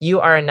enough. You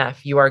are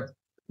enough. You are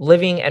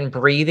living and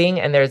breathing,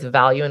 and there's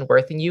value and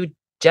worth in you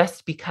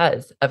just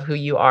because of who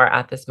you are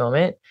at this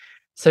moment.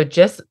 So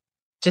just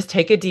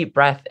take a deep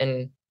breath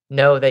and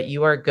know that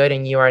you are good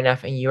and you are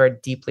enough and you are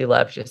deeply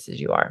loved just as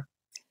you are.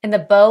 And the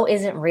bow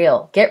isn't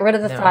real. Get rid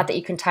of the thought that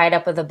you can tie it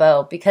up with a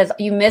bow, because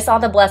you miss all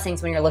the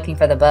blessings when you're looking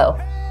for the bow.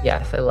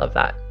 Yes, I love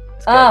that.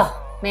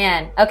 Oh,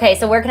 man. Okay,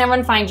 so where can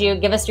everyone find you?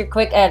 Give us your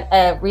quick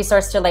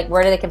resource to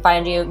where they can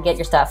find you and get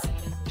your stuff.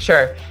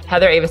 Sure.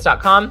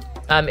 HeatherAvis.com.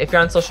 If you're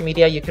on social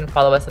media, you can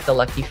follow us at The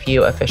Lucky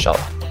Few Official.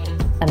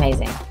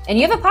 Amazing. And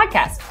you have a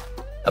podcast.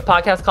 A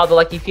podcast called The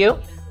Lucky Few.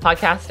 I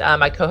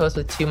co-host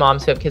with two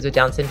moms who have kids with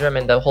Down syndrome,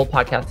 and the whole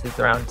podcast is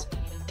around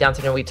Down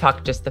syndrome. We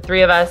talk just the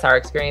three of us, our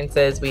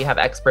experiences. We have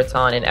experts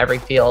on in every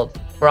field.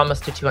 We're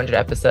almost to 200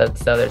 episodes,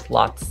 so there's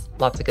lots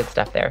of good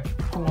stuff there.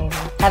 Amazing.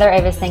 Heather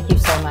Avis, thank you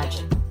so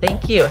much.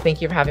 Thank you.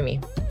 Thank you for having me.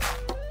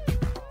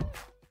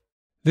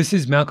 This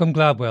is Malcolm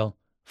Gladwell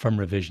from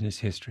Revisionist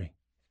History.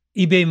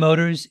 eBay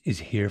Motors is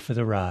here for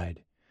the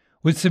ride.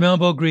 With some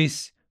elbow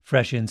grease,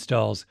 fresh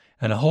installs,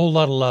 and a whole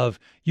lot of love,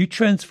 you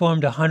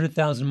transformed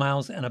 100,000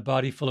 miles and a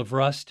body full of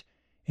rust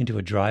into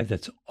a drive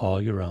that's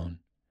all your own.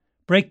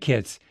 Brake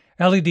kits,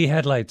 LED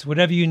headlights,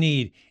 whatever you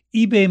need,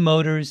 eBay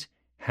Motors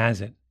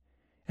has it.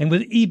 And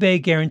with eBay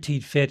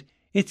Guaranteed Fit,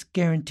 it's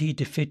guaranteed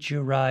to fit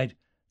your ride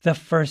the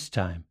first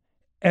time,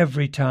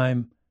 every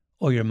time,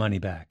 or your money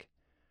back.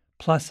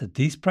 Plus, at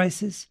these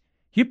prices,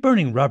 you're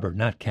burning rubber,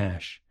 not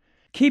cash.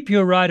 Keep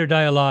your ride or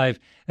die alive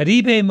at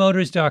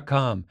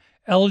ebaymotors.com.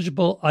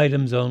 Eligible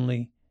items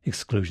only.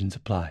 Exclusions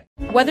apply.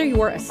 Whether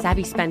you're a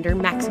savvy spender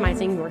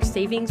maximizing your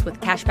savings with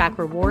cashback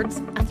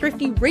rewards, a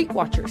thrifty rate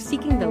watcher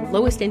seeking the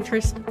lowest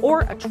interest,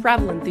 or a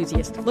travel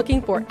enthusiast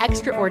looking for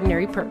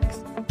extraordinary perks,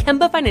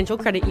 Kemba Financial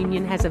Credit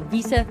Union has a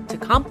visa to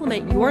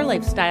complement your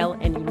lifestyle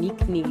and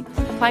unique needs.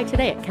 Apply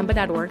today at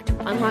Kemba.org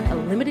to unlock a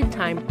limited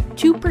time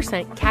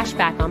 2% cash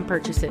back on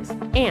purchases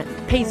and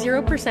pay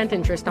 0%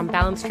 interest on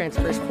balance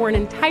transfers for an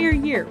entire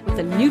year with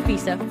a new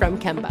visa from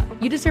Kemba.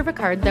 You deserve a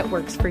card that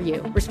works for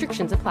you.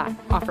 Restrictions apply.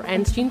 Offer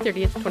ends June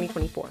 30th,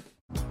 2024.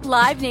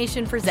 Live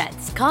Nation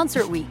presents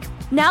Concert Week.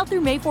 Now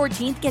through May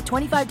 14th, get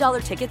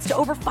 $25 tickets to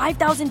over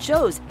 5,000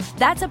 shows.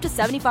 That's up to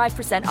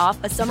 75% off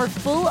a summer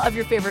full of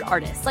your favorite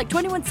artists like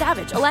 21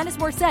 Savage, Alanis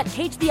Morissette,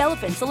 Cage the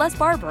Elephant, Celeste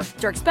Barber,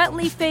 Dierks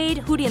Bentley, Fade,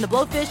 Hootie and the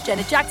Blowfish,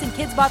 Janet Jackson,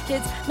 Kids Bop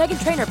Kids,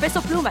 Meghan Trainor, Peso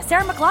Pluma,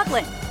 Sarah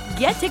McLachlan.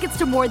 Get tickets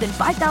to more than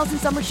 5,000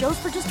 summer shows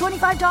for just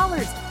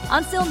 $25.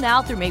 On sale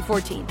now through May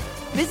 14th.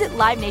 Visit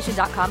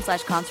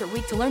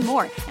livenation.com/concertweek to learn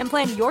more and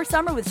plan your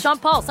summer with Sean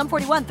Paul, Sum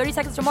 41, 30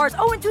 Seconds to Mars,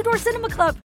 and Two Door Cinema Club.